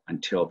possible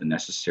until the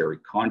necessary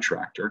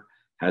contractor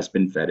has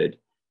been vetted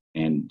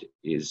and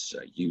is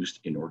used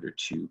in order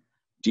to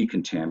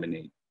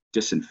decontaminate,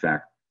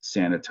 disinfect,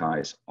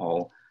 sanitize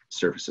all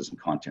surfaces and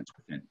contents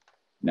within.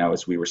 Now,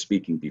 as we were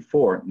speaking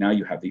before, now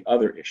you have the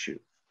other issue.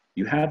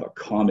 You have a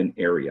common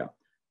area.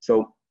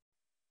 So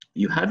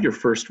you have your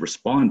first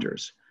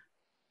responders,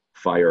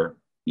 fire,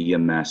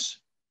 EMS,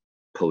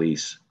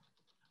 police,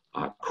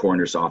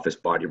 coroner's office,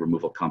 body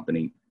removal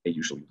company. They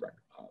usually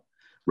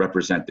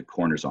represent the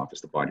coroner's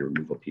office, the body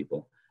removal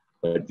people.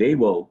 But they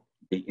will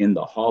be in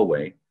the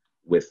hallway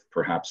with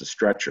perhaps a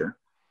stretcher,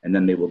 and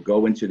then they will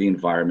go into the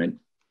environment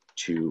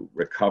to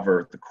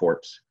recover the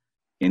corpse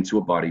into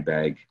a body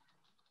bag,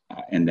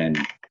 and then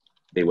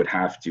they would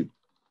have to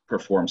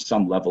perform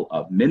some level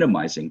of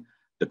minimizing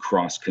the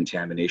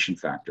cross-contamination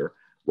factor,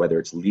 whether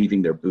it's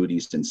leaving their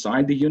booties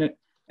inside the unit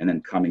and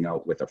then coming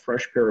out with a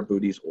fresh pair of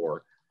booties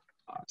or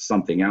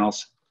something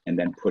else, and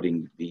then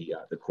putting the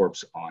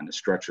corpse on a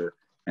stretcher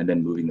and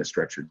then moving the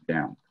stretcher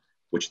down,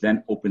 which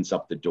then opens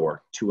up the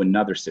door to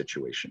another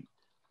situation.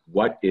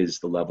 What is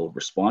the level of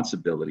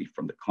responsibility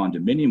from the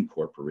condominium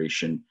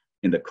corporation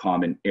in the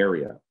common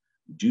area?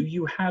 Do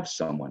you have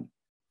someone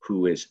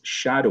who is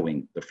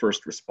shadowing the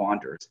first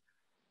responders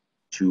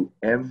to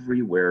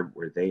everywhere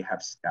where they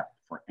have stepped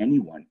for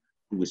anyone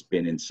who has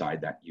been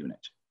inside that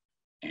unit.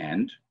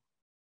 And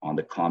on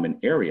the common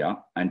area,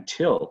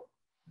 until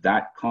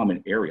that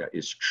common area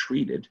is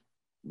treated,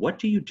 what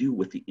do you do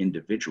with the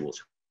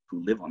individuals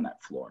who live on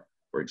that floor?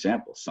 For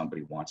example,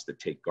 somebody wants to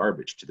take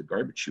garbage to the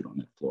garbage chute on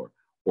that floor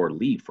or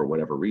leave for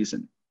whatever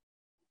reason.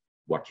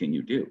 What can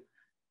you do?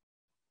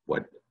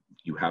 What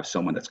you have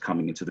someone that's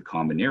coming into the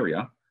common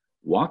area,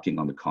 walking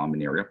on the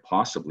common area,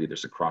 possibly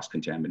there's a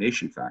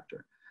cross-contamination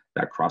factor.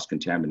 That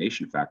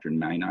cross-contamination factor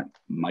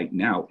might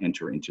now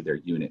enter into their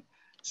unit.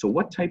 So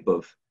what type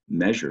of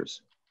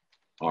measures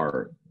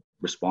are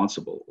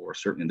responsible or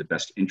certainly in the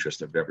best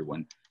interest of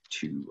everyone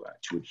to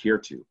adhere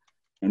to?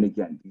 And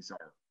again,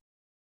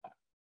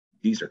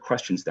 these are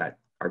questions that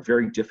are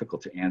very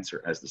difficult to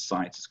answer as the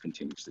science is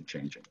continuously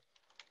changing.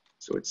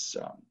 So it's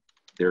a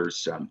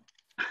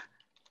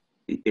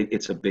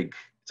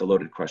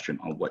loaded question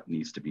on what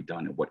needs to be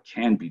done and what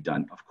can be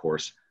done, of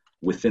course,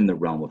 within the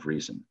realm of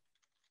reason.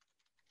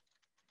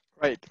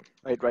 Right.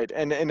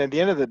 And at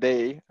the end of the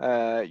day,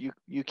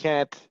 you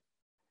can't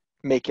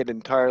make it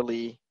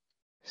entirely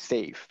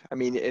safe. I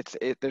mean,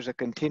 there's a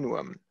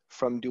continuum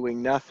from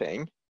doing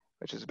nothing,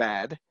 which is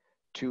bad,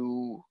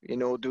 to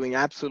doing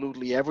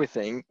absolutely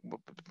everything,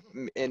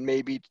 and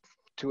maybe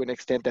to an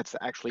extent that's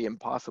actually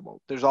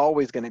impossible. There's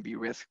always going to be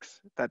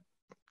risks that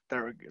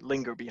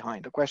linger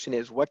behind. The question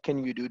is, what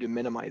can you do to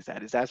minimize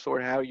that? Is that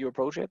sort of how you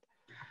approach it?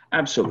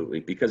 Absolutely,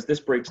 because this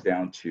breaks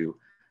down to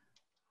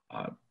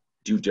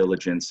due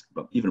diligence,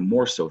 but even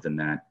more so than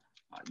that,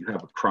 you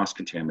have a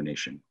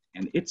cross-contamination,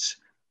 and it's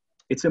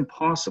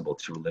impossible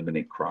to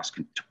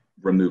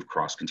remove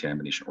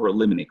cross-contamination or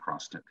eliminate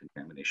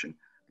cross-contamination.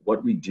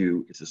 What we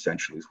do is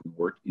essentially we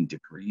work in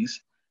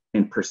degrees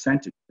and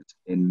percentages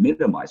in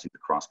minimizing the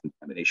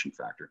cross-contamination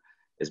factor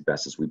as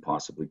best as we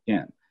possibly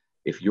can.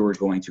 If you were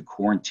going to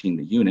quarantine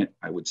the unit,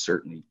 I would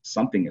certainly,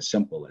 something as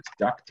simple as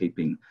duct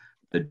taping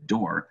the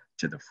door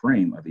to the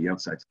frame of the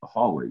outside of the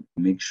hallway,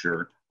 make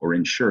sure or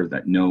ensure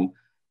that no,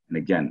 and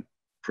again,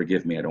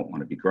 forgive me, I don't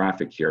want to be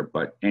graphic here,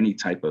 but any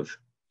type of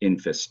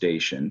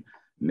infestation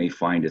may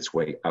find its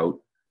way out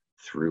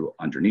through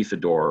underneath the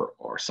door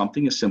or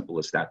something as simple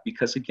as that,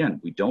 because again,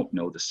 we don't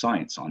know the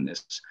science on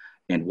this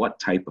and what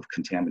type of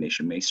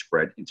contamination may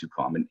spread into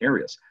common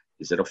areas.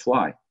 Is it a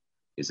fly?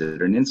 Is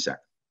it an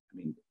insect? I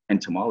mean,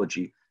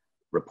 entomology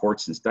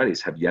reports and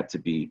studies have yet to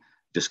be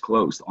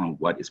disclosed on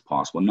what is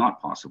possible and not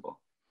possible.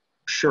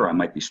 Sure, I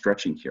might be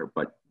stretching here,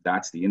 but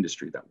that's the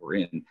industry that we're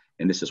in.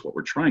 And this is what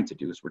we're trying to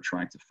do, is we're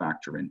trying to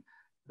factor in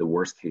the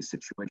worst case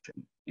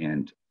situation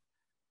and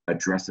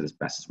address it as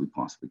best as we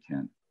possibly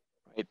can.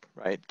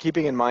 Right.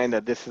 Keeping in mind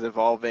that this is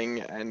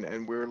evolving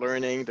and we're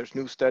learning, there's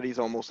new studies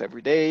almost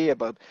every day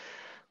about,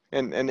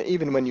 and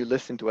even when you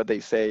listen to what they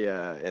say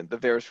in the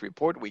various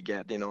report we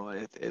get,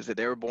 is it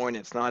airborne?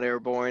 It's not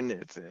airborne.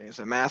 Is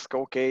a mask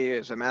okay?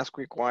 Is a mask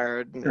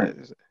required? Sure.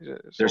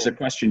 There's a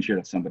question here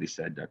that somebody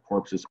said,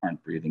 corpses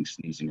aren't breathing,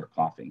 sneezing, or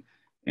coughing.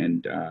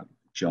 And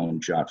John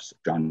Jeffs,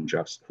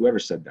 whoever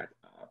said that,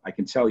 I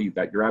can tell you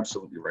that you're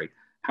absolutely right.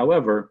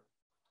 However,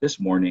 this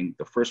morning,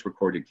 the first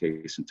recorded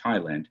case in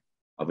Thailand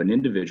of an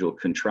individual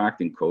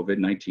contracting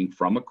COVID-19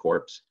 from a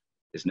corpse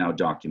is now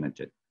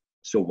documented.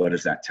 So what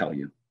does that tell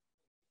you?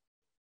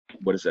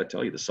 What does that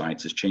tell you? The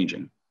science is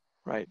changing.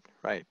 Right.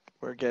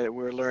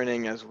 We're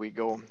learning as we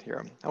go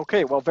here.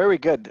 Okay, well, very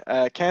good.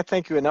 Can't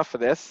thank you enough for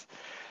this.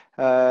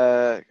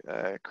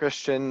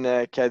 Christian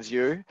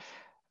Cadieux,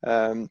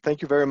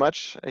 thank you very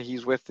much.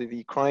 He's with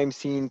the crime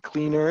scene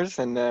cleaners,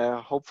 and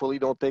hopefully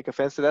don't take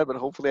offense to that, but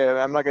hopefully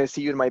I'm not going to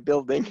see you in my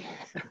building.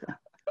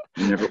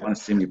 You never want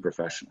to see me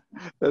professional.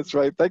 That's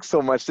right. Thanks so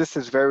much. This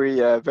is very,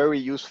 very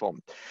useful.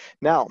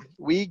 Now,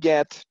 we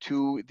get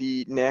to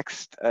the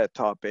next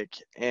topic,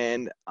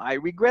 and I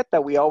regret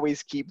that we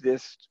always keep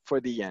this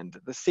for the end.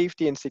 The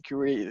safety and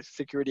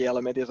security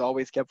element is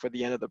always kept for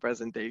the end of the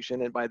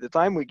presentation, and by the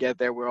time we get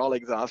there, we're all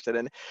exhausted,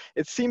 and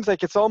it seems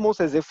like it's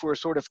almost as if we're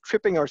sort of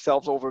tripping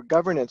ourselves over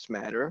governance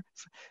matter,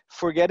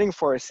 forgetting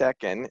for a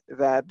second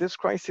that this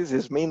crisis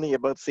is mainly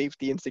about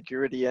safety and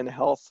security and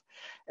health.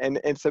 And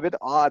it's a bit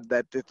odd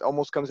that it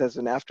almost comes as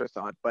an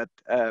afterthought, but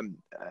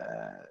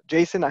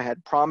Jason, I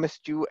had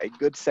promised you a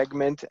good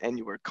segment and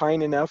you were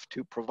kind enough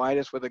to provide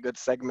us with a good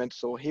segment.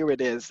 So here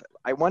it is.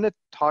 I want to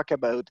talk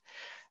about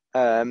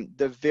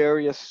the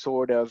various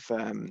sort of,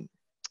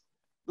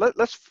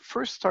 let's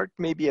first start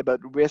maybe about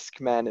risk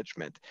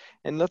management.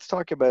 And let's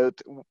talk about,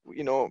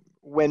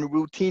 when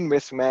routine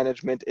risk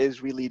management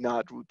is really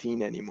not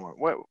routine anymore.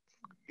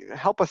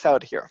 Help us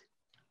out here.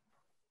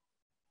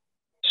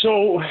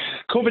 So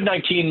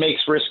COVID-19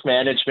 makes risk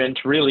management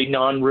really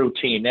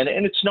non-routine,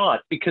 and it's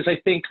not, because I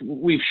think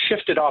we've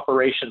shifted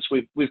operations.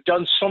 We've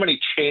done so many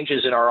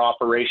changes in our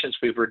operations.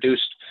 We've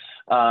reduced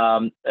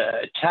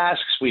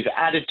tasks, we've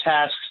added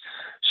tasks.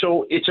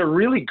 So it's a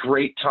really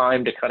great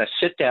time to kind of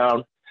sit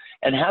down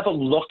and have a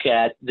look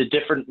at the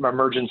different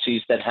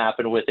emergencies that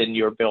happen within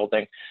your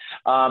building.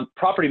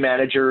 Property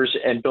managers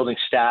and building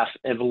staff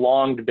have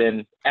long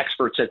been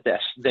experts at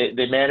this.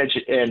 They manage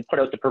and put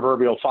out the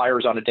proverbial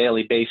fires on a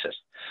daily basis.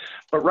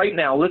 But right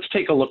now, let's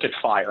take a look at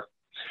fire.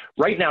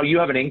 Right now, you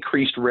have an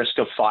increased risk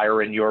of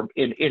fire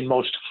in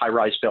most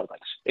high-rise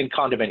buildings, in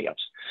condominiums.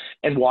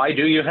 And why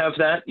do you have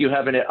that? You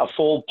have a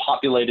full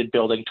populated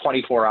building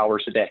 24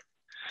 hours a day.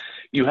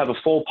 You have a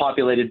full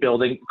populated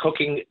building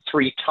cooking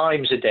 3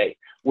 times a day,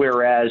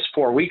 whereas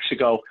 4 weeks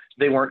ago,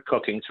 they weren't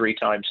cooking 3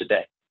 times a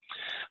day.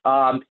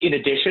 In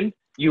addition,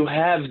 you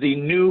have the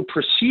new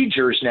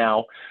procedures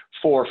now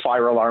for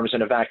fire alarms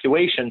and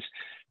evacuations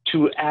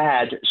to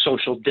add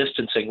social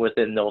distancing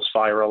within those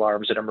fire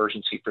alarms and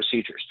emergency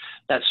procedures.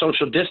 That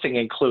social distancing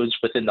includes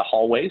within the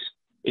hallways,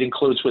 it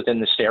includes within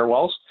the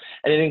stairwells,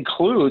 and it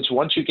includes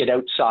once you get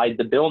outside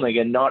the building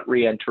and not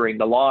re-entering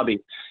the lobby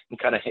and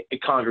kind of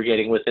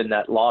congregating within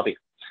that lobby.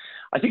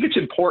 I think it's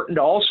important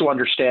to also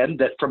understand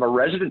that from a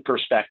resident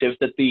perspective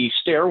that the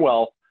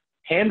stairwell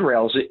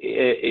handrails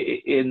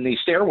in the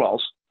stairwells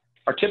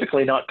are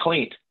typically not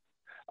cleaned.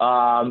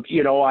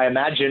 I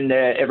imagine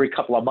every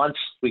couple of months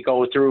we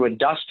go through and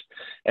dust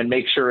and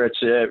make sure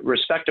it's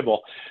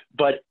respectable.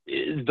 But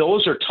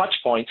those are touch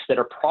points that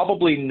are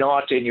probably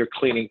not in your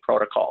cleaning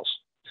protocols.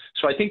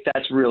 So I think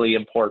that's really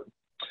important.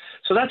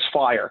 So that's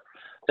fire.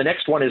 The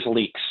next one is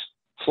leaks,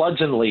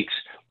 floods and leaks.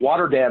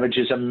 Water damage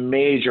is a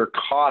major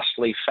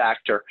costly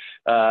factor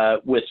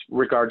with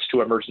regards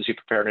to emergency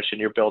preparedness in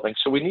your building.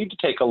 So we need to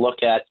take a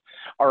look at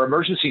our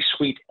emergency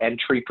suite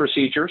entry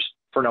procedures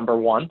for number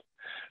 1.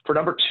 For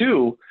number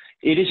 2,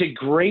 it is a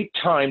great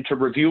time to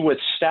review with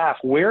staff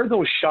where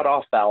those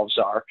shut-off valves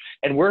are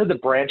and where the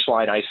branch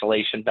line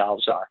isolation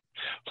valves are.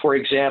 For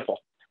example,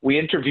 we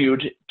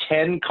interviewed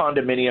 10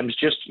 condominiums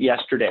just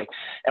yesterday,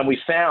 and we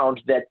found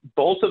that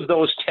both of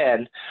those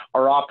 10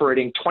 are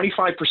operating,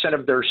 25%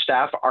 of their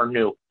staff are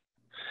new.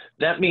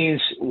 That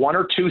means 1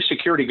 or 2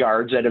 security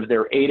guards out of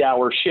their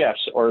 8-hour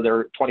shifts or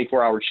their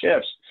 24-hour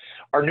shifts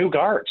are new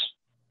guards.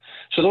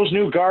 So those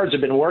new guards have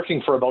been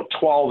working for about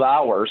 12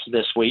 hours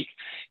this week,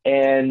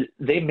 and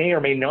they may or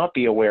may not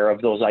be aware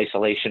of those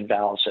isolation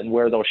valves and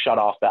where those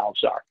shut-off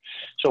valves are.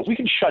 So if we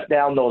can shut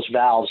down those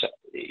valves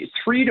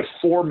 3 to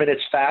 4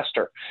 minutes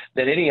faster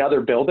than any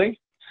other building,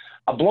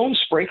 a blown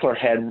sprinkler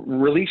head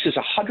releases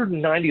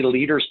 190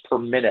 liters per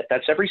minute.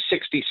 That's every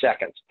 60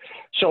 seconds.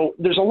 So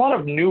there's a lot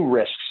of new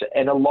risks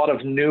and a lot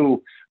of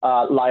new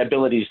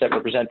liabilities that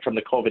represent from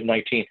the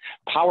COVID-19.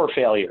 Power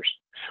failures.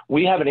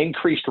 We have an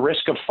increased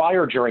risk of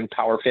fire during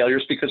power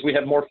failures because we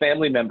have more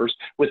family members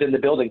within the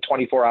building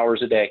 24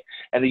 hours a day.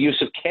 And the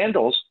use of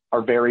candles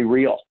are very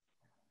real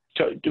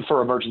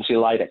for emergency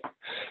lighting.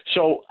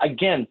 So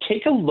again,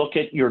 take a look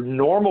at your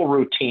normal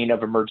routine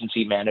of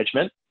emergency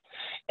management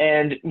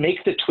and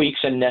make the tweaks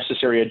and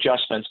necessary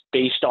adjustments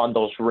based on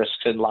those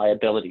risks and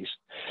liabilities.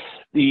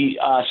 The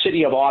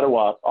city of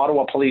Ottawa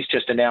Police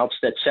just announced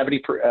that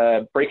 70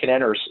 break and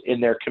enters in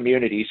their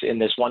communities, in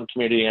this one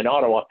community in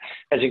Ottawa,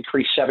 has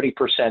increased 70%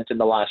 in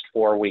the last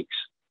 4 weeks.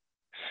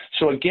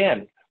 So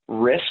again,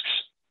 risks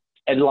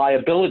and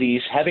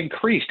liabilities have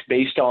increased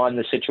based on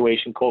the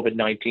situation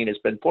COVID-19 has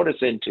been put us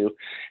into,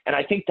 and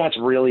I think that's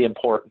really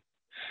important.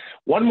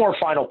 One more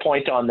final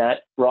point on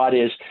that, Rod,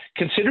 is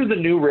consider the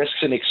new risks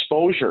and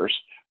exposures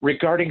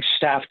regarding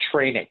staff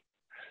training.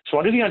 So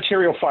under the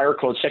Ontario Fire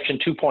Code, Section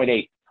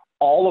 2.8,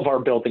 all of our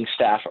building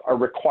staff are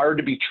required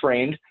to be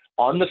trained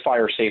on the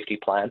fire safety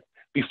plan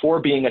before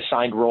being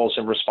assigned roles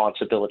and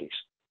responsibilities.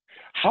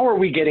 How are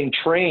we getting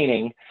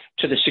training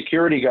to the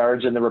security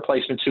guards and the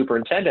replacement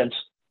superintendents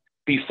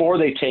before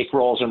they take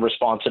roles and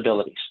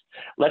responsibilities?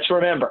 Let's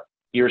remember,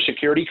 your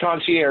security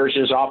concierge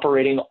is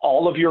operating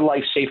all of your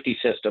life safety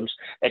systems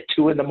at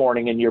 2 in the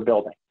morning in your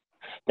building.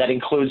 That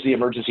includes the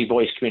emergency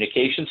voice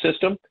communication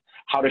system,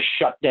 how to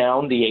shut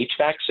down the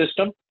HVAC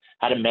system,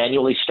 how to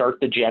manually start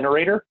the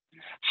generator.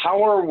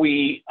 How are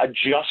we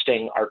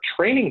adjusting our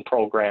training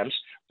programs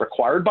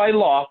required by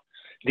law?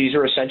 These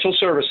are essential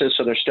services,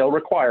 so they're still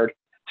required.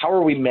 How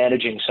are we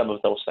managing some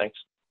of those things?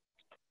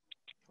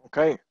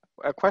 Okay.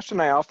 A question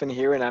I often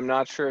hear, and I'm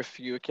not sure if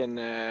you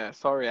can,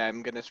 sorry,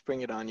 I'm going to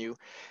spring it on you.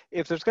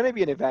 If there's going to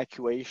be an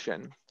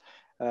evacuation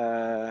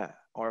or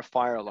a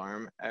fire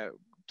alarm,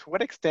 to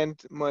what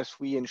extent must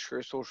we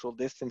ensure social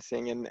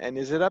distancing? And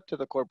is it up to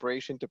the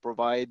corporation to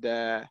provide,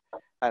 I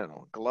don't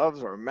know,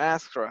 gloves or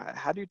masks, or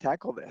how do you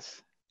tackle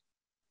this?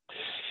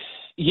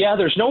 Yeah,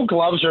 there's no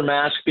gloves or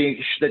masks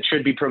that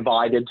should be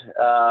provided.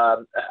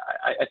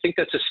 I think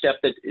that's a step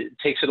that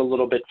takes it a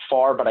little bit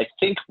far, but I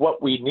think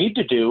what we need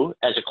to do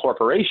as a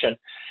corporation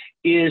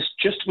is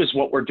just as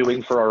what we're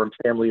doing for our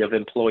family of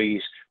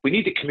employees. We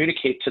need to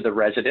communicate to the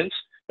residents,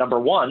 number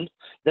one,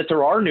 that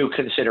there are new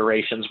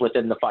considerations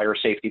within the fire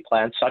safety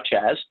plan, such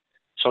as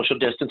social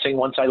distancing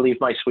once I leave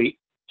my suite,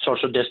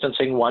 social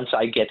distancing once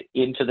I get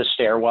into the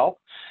stairwell,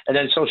 and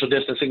then social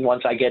distancing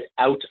once I get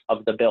out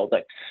of the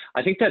building.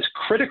 I think that's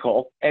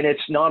critical, and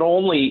it's not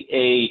only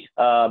a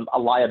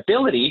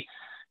liability,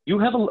 you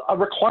have a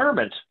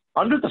requirement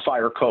under the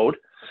fire code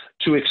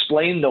to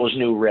explain those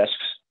new risks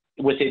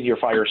within your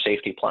fire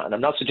safety plan.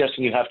 I'm not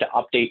suggesting you have to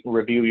update and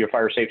review your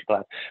fire safety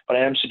plan, but I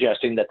am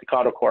suggesting that the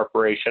Condo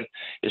Corporation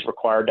is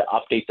required to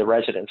update the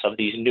residents of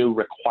these new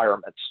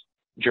requirements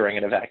during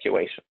an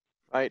evacuation.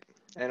 Right.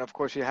 And of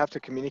course, you have to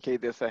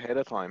communicate this ahead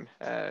of time.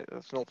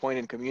 There's no point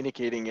in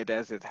communicating it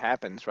as it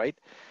happens, right?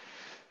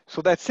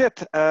 So that's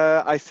it.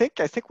 I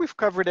think we've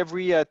covered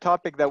every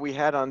topic that we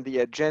had on the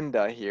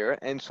agenda here.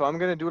 And so I'm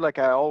going to do like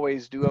I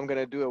always do. I'm going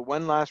to do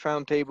one last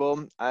round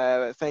table,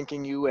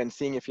 thanking you and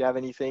seeing if you have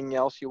anything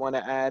else you want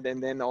to add.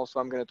 And then also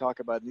I'm going to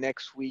talk about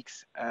next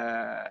week's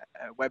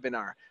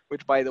webinar,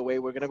 which, by the way,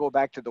 we're going to go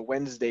back to the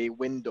Wednesday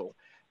window.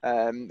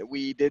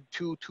 We did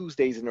 2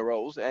 Tuesdays in a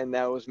row, and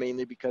that was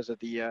mainly because of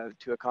the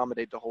to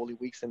accommodate the Holy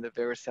Weeks and the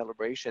various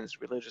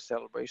celebrations, religious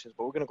celebrations.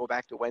 But we're going to go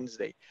back to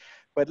Wednesday.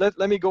 But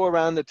let me go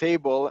around the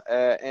table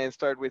and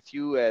start with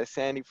you,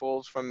 Sandy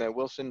Foles from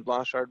Wilson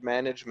Blanchard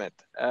Management.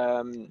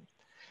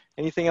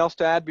 Anything else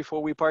to add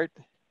before we part?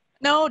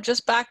 No,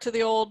 just back to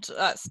the old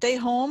stay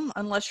home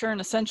unless you're an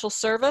essential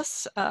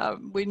service.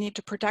 We need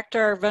to protect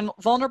our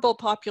vulnerable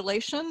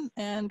population,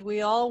 and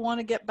we all want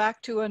to get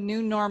back to a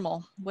new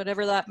normal,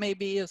 whatever that may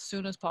be, as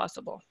soon as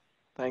possible.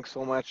 Thanks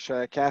so much.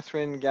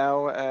 Catherine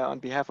Gow, on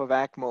behalf of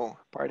ACMO,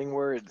 parting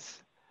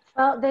words.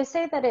 Well, they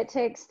say that it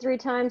takes 3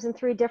 times and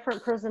 3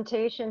 different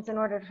presentations in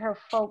order for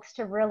folks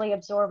to really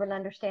absorb and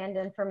understand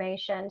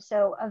information.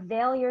 So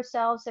avail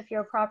yourselves if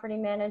you're a property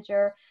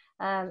manager.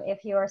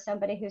 If you are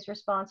somebody who's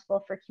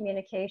responsible for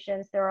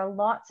communications, there are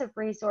lots of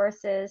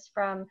resources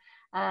from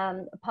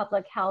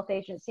Public Health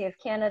Agency of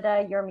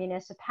Canada, your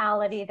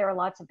municipality. There are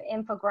lots of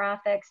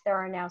infographics. There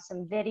are now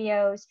some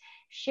videos.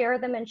 Share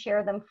them and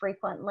share them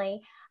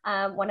frequently.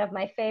 One of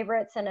my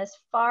favorites, and as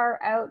far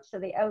out, so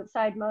the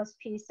outside most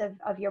piece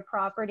of your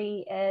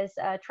property is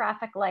a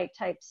traffic light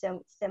type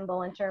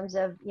symbol in terms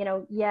of, you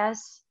know,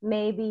 yes,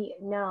 maybe,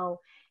 no.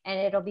 And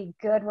it'll be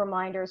good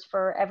reminders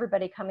for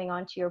everybody coming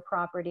onto your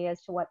property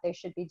as to what they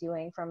should be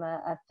doing from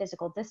a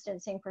physical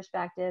distancing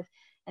perspective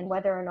and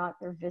whether or not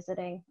they're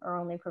visiting or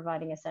only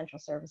providing essential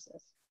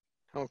services.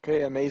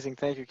 Okay, amazing.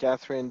 Thank you,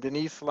 Catherine.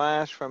 Denise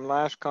Lash from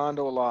Lash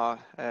Condo Law.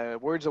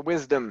 Words of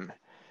wisdom.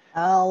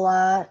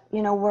 You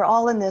know, we're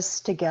all in this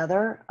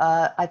together.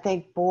 I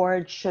think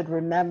boards should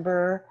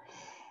remember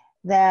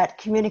that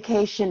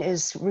communication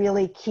is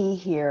really key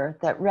here,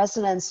 that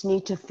residents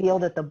need to feel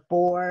that the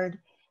board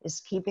is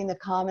keeping the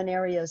common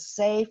areas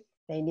safe.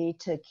 They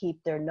need to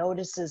keep their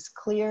notices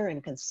clear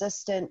and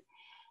consistent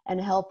and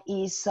help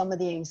ease some of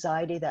the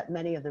anxiety that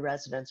many of the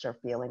residents are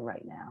feeling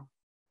right now.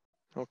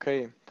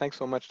 Okay, thanks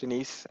so much,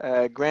 Denise.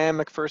 Graham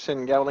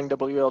McPherson, Gowling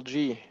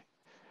WLG.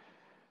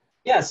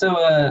 Yeah, so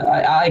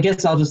I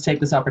guess I'll just take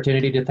this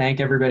opportunity to thank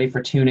everybody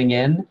for tuning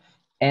in.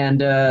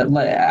 And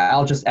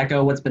I'll just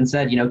echo what's been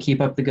said, you know,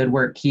 keep up the good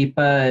work, keep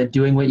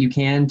doing what you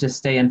can to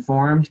stay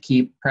informed,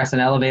 keep pressing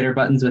elevator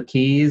buttons with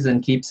keys,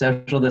 and keep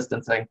social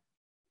distancing.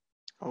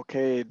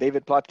 Okay,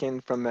 David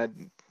Plotkin from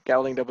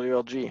Gowling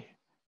WLG.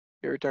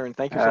 Your turn.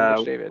 Thank you so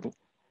much, David.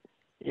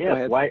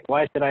 Yeah,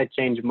 why should I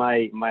change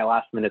my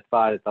last minute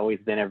thought? It's always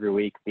been every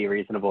week, be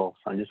reasonable.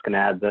 So I'm just going to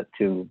add that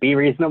to be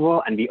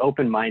reasonable and be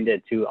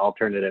open-minded to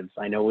alternatives.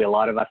 I know a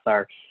lot of us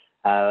are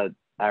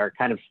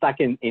kind of stuck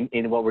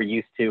in what we're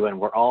used to, and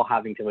we're all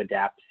having to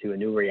adapt to a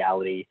new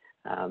reality.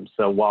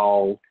 So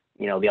while,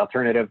 you know, the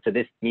alternative to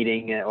this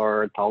meeting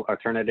or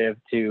alternative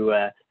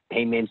to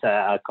payments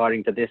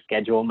according to this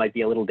schedule might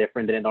be a little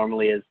different than it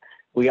normally is,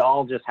 we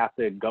all just have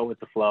to go with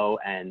the flow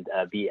and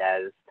be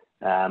as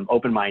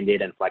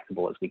open-minded and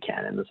flexible as we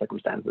can in the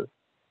circumstances.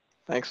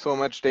 Thanks so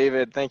much,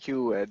 David. Thank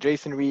you.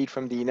 Jason Reed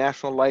from the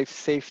National Life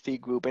Safety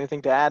Group.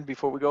 Anything to add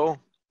before we go?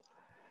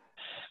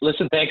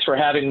 Listen, thanks for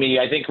having me.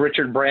 I think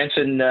Richard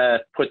Branson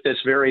put this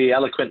very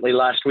eloquently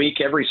last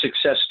week. Every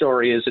success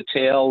story is a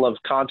tale of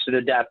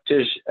constant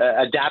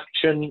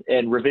adaptation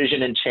and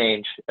revision and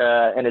change.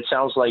 And it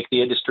sounds like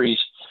the industry's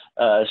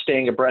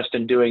staying abreast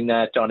and doing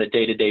that on a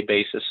day-to-day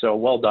basis. So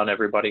well done,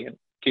 everybody, and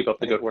keep up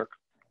the good work.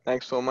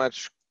 Thanks so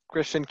much.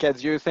 Christian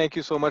Kadziu, thank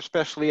you so much,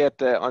 especially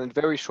on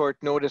very short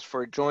notice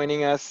for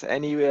joining us.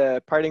 Any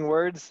parting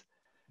words?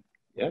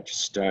 Yeah,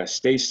 just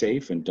stay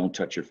safe and don't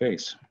touch your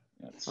face.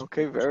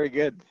 Okay, very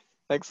good.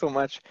 Thanks so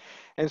much.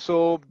 And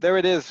so there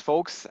it is,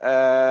 folks.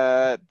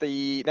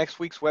 The next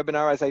week's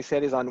webinar, as I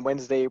said, is on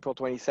Wednesday, April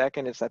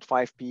 22nd. It's at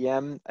 5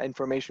 p.m.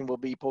 Information will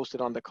be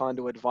posted on the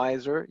Condo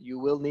Advisor. You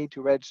will need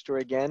to register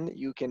again.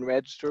 You can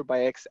register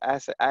by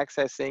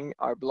accessing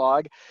our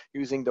blog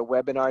using the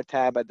webinar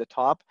tab at the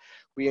top.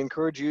 We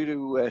encourage you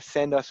to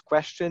send us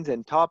questions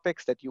and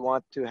topics that you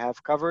want to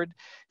have covered,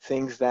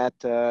 things that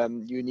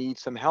you need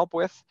some help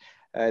with.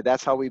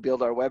 That's how we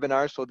build our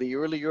webinars. So the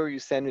earlier you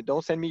send it,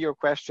 don't send me your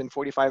question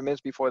 45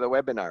 minutes before the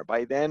webinar.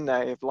 By then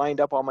I have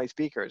lined up all my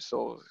speakers.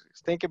 So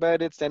think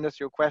about it, send us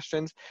your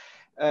questions.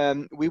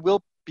 We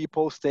will be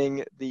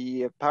posting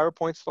the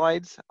PowerPoint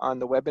slides on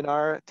the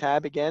webinar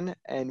tab again,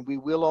 and we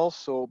will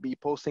also be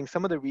posting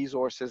some of the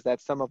resources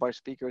that some of our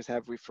speakers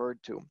have referred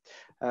to.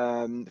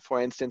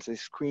 For instance, a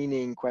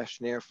screening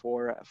questionnaire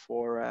for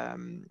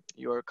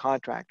your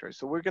contractors.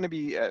 So we're going to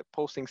be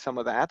posting some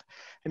of that.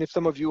 And if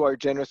some of you are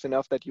generous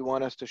enough that you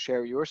want us to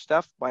share your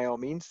stuff, by all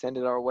means, send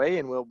it our way,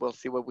 and we'll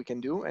see what we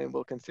can do, and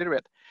we'll consider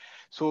it.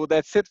 So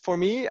that's it for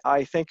me.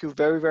 I thank you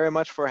very, very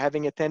much for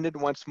having attended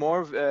once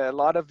more. A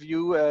lot of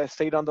you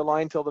stayed on the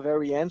line till the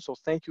very end. So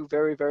thank you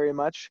very, very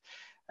much.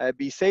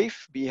 Be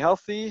safe, be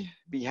healthy,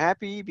 be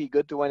happy, be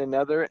good to one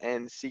another,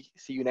 and see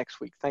you next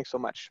week. Thanks so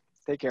much.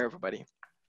 Take care, everybody.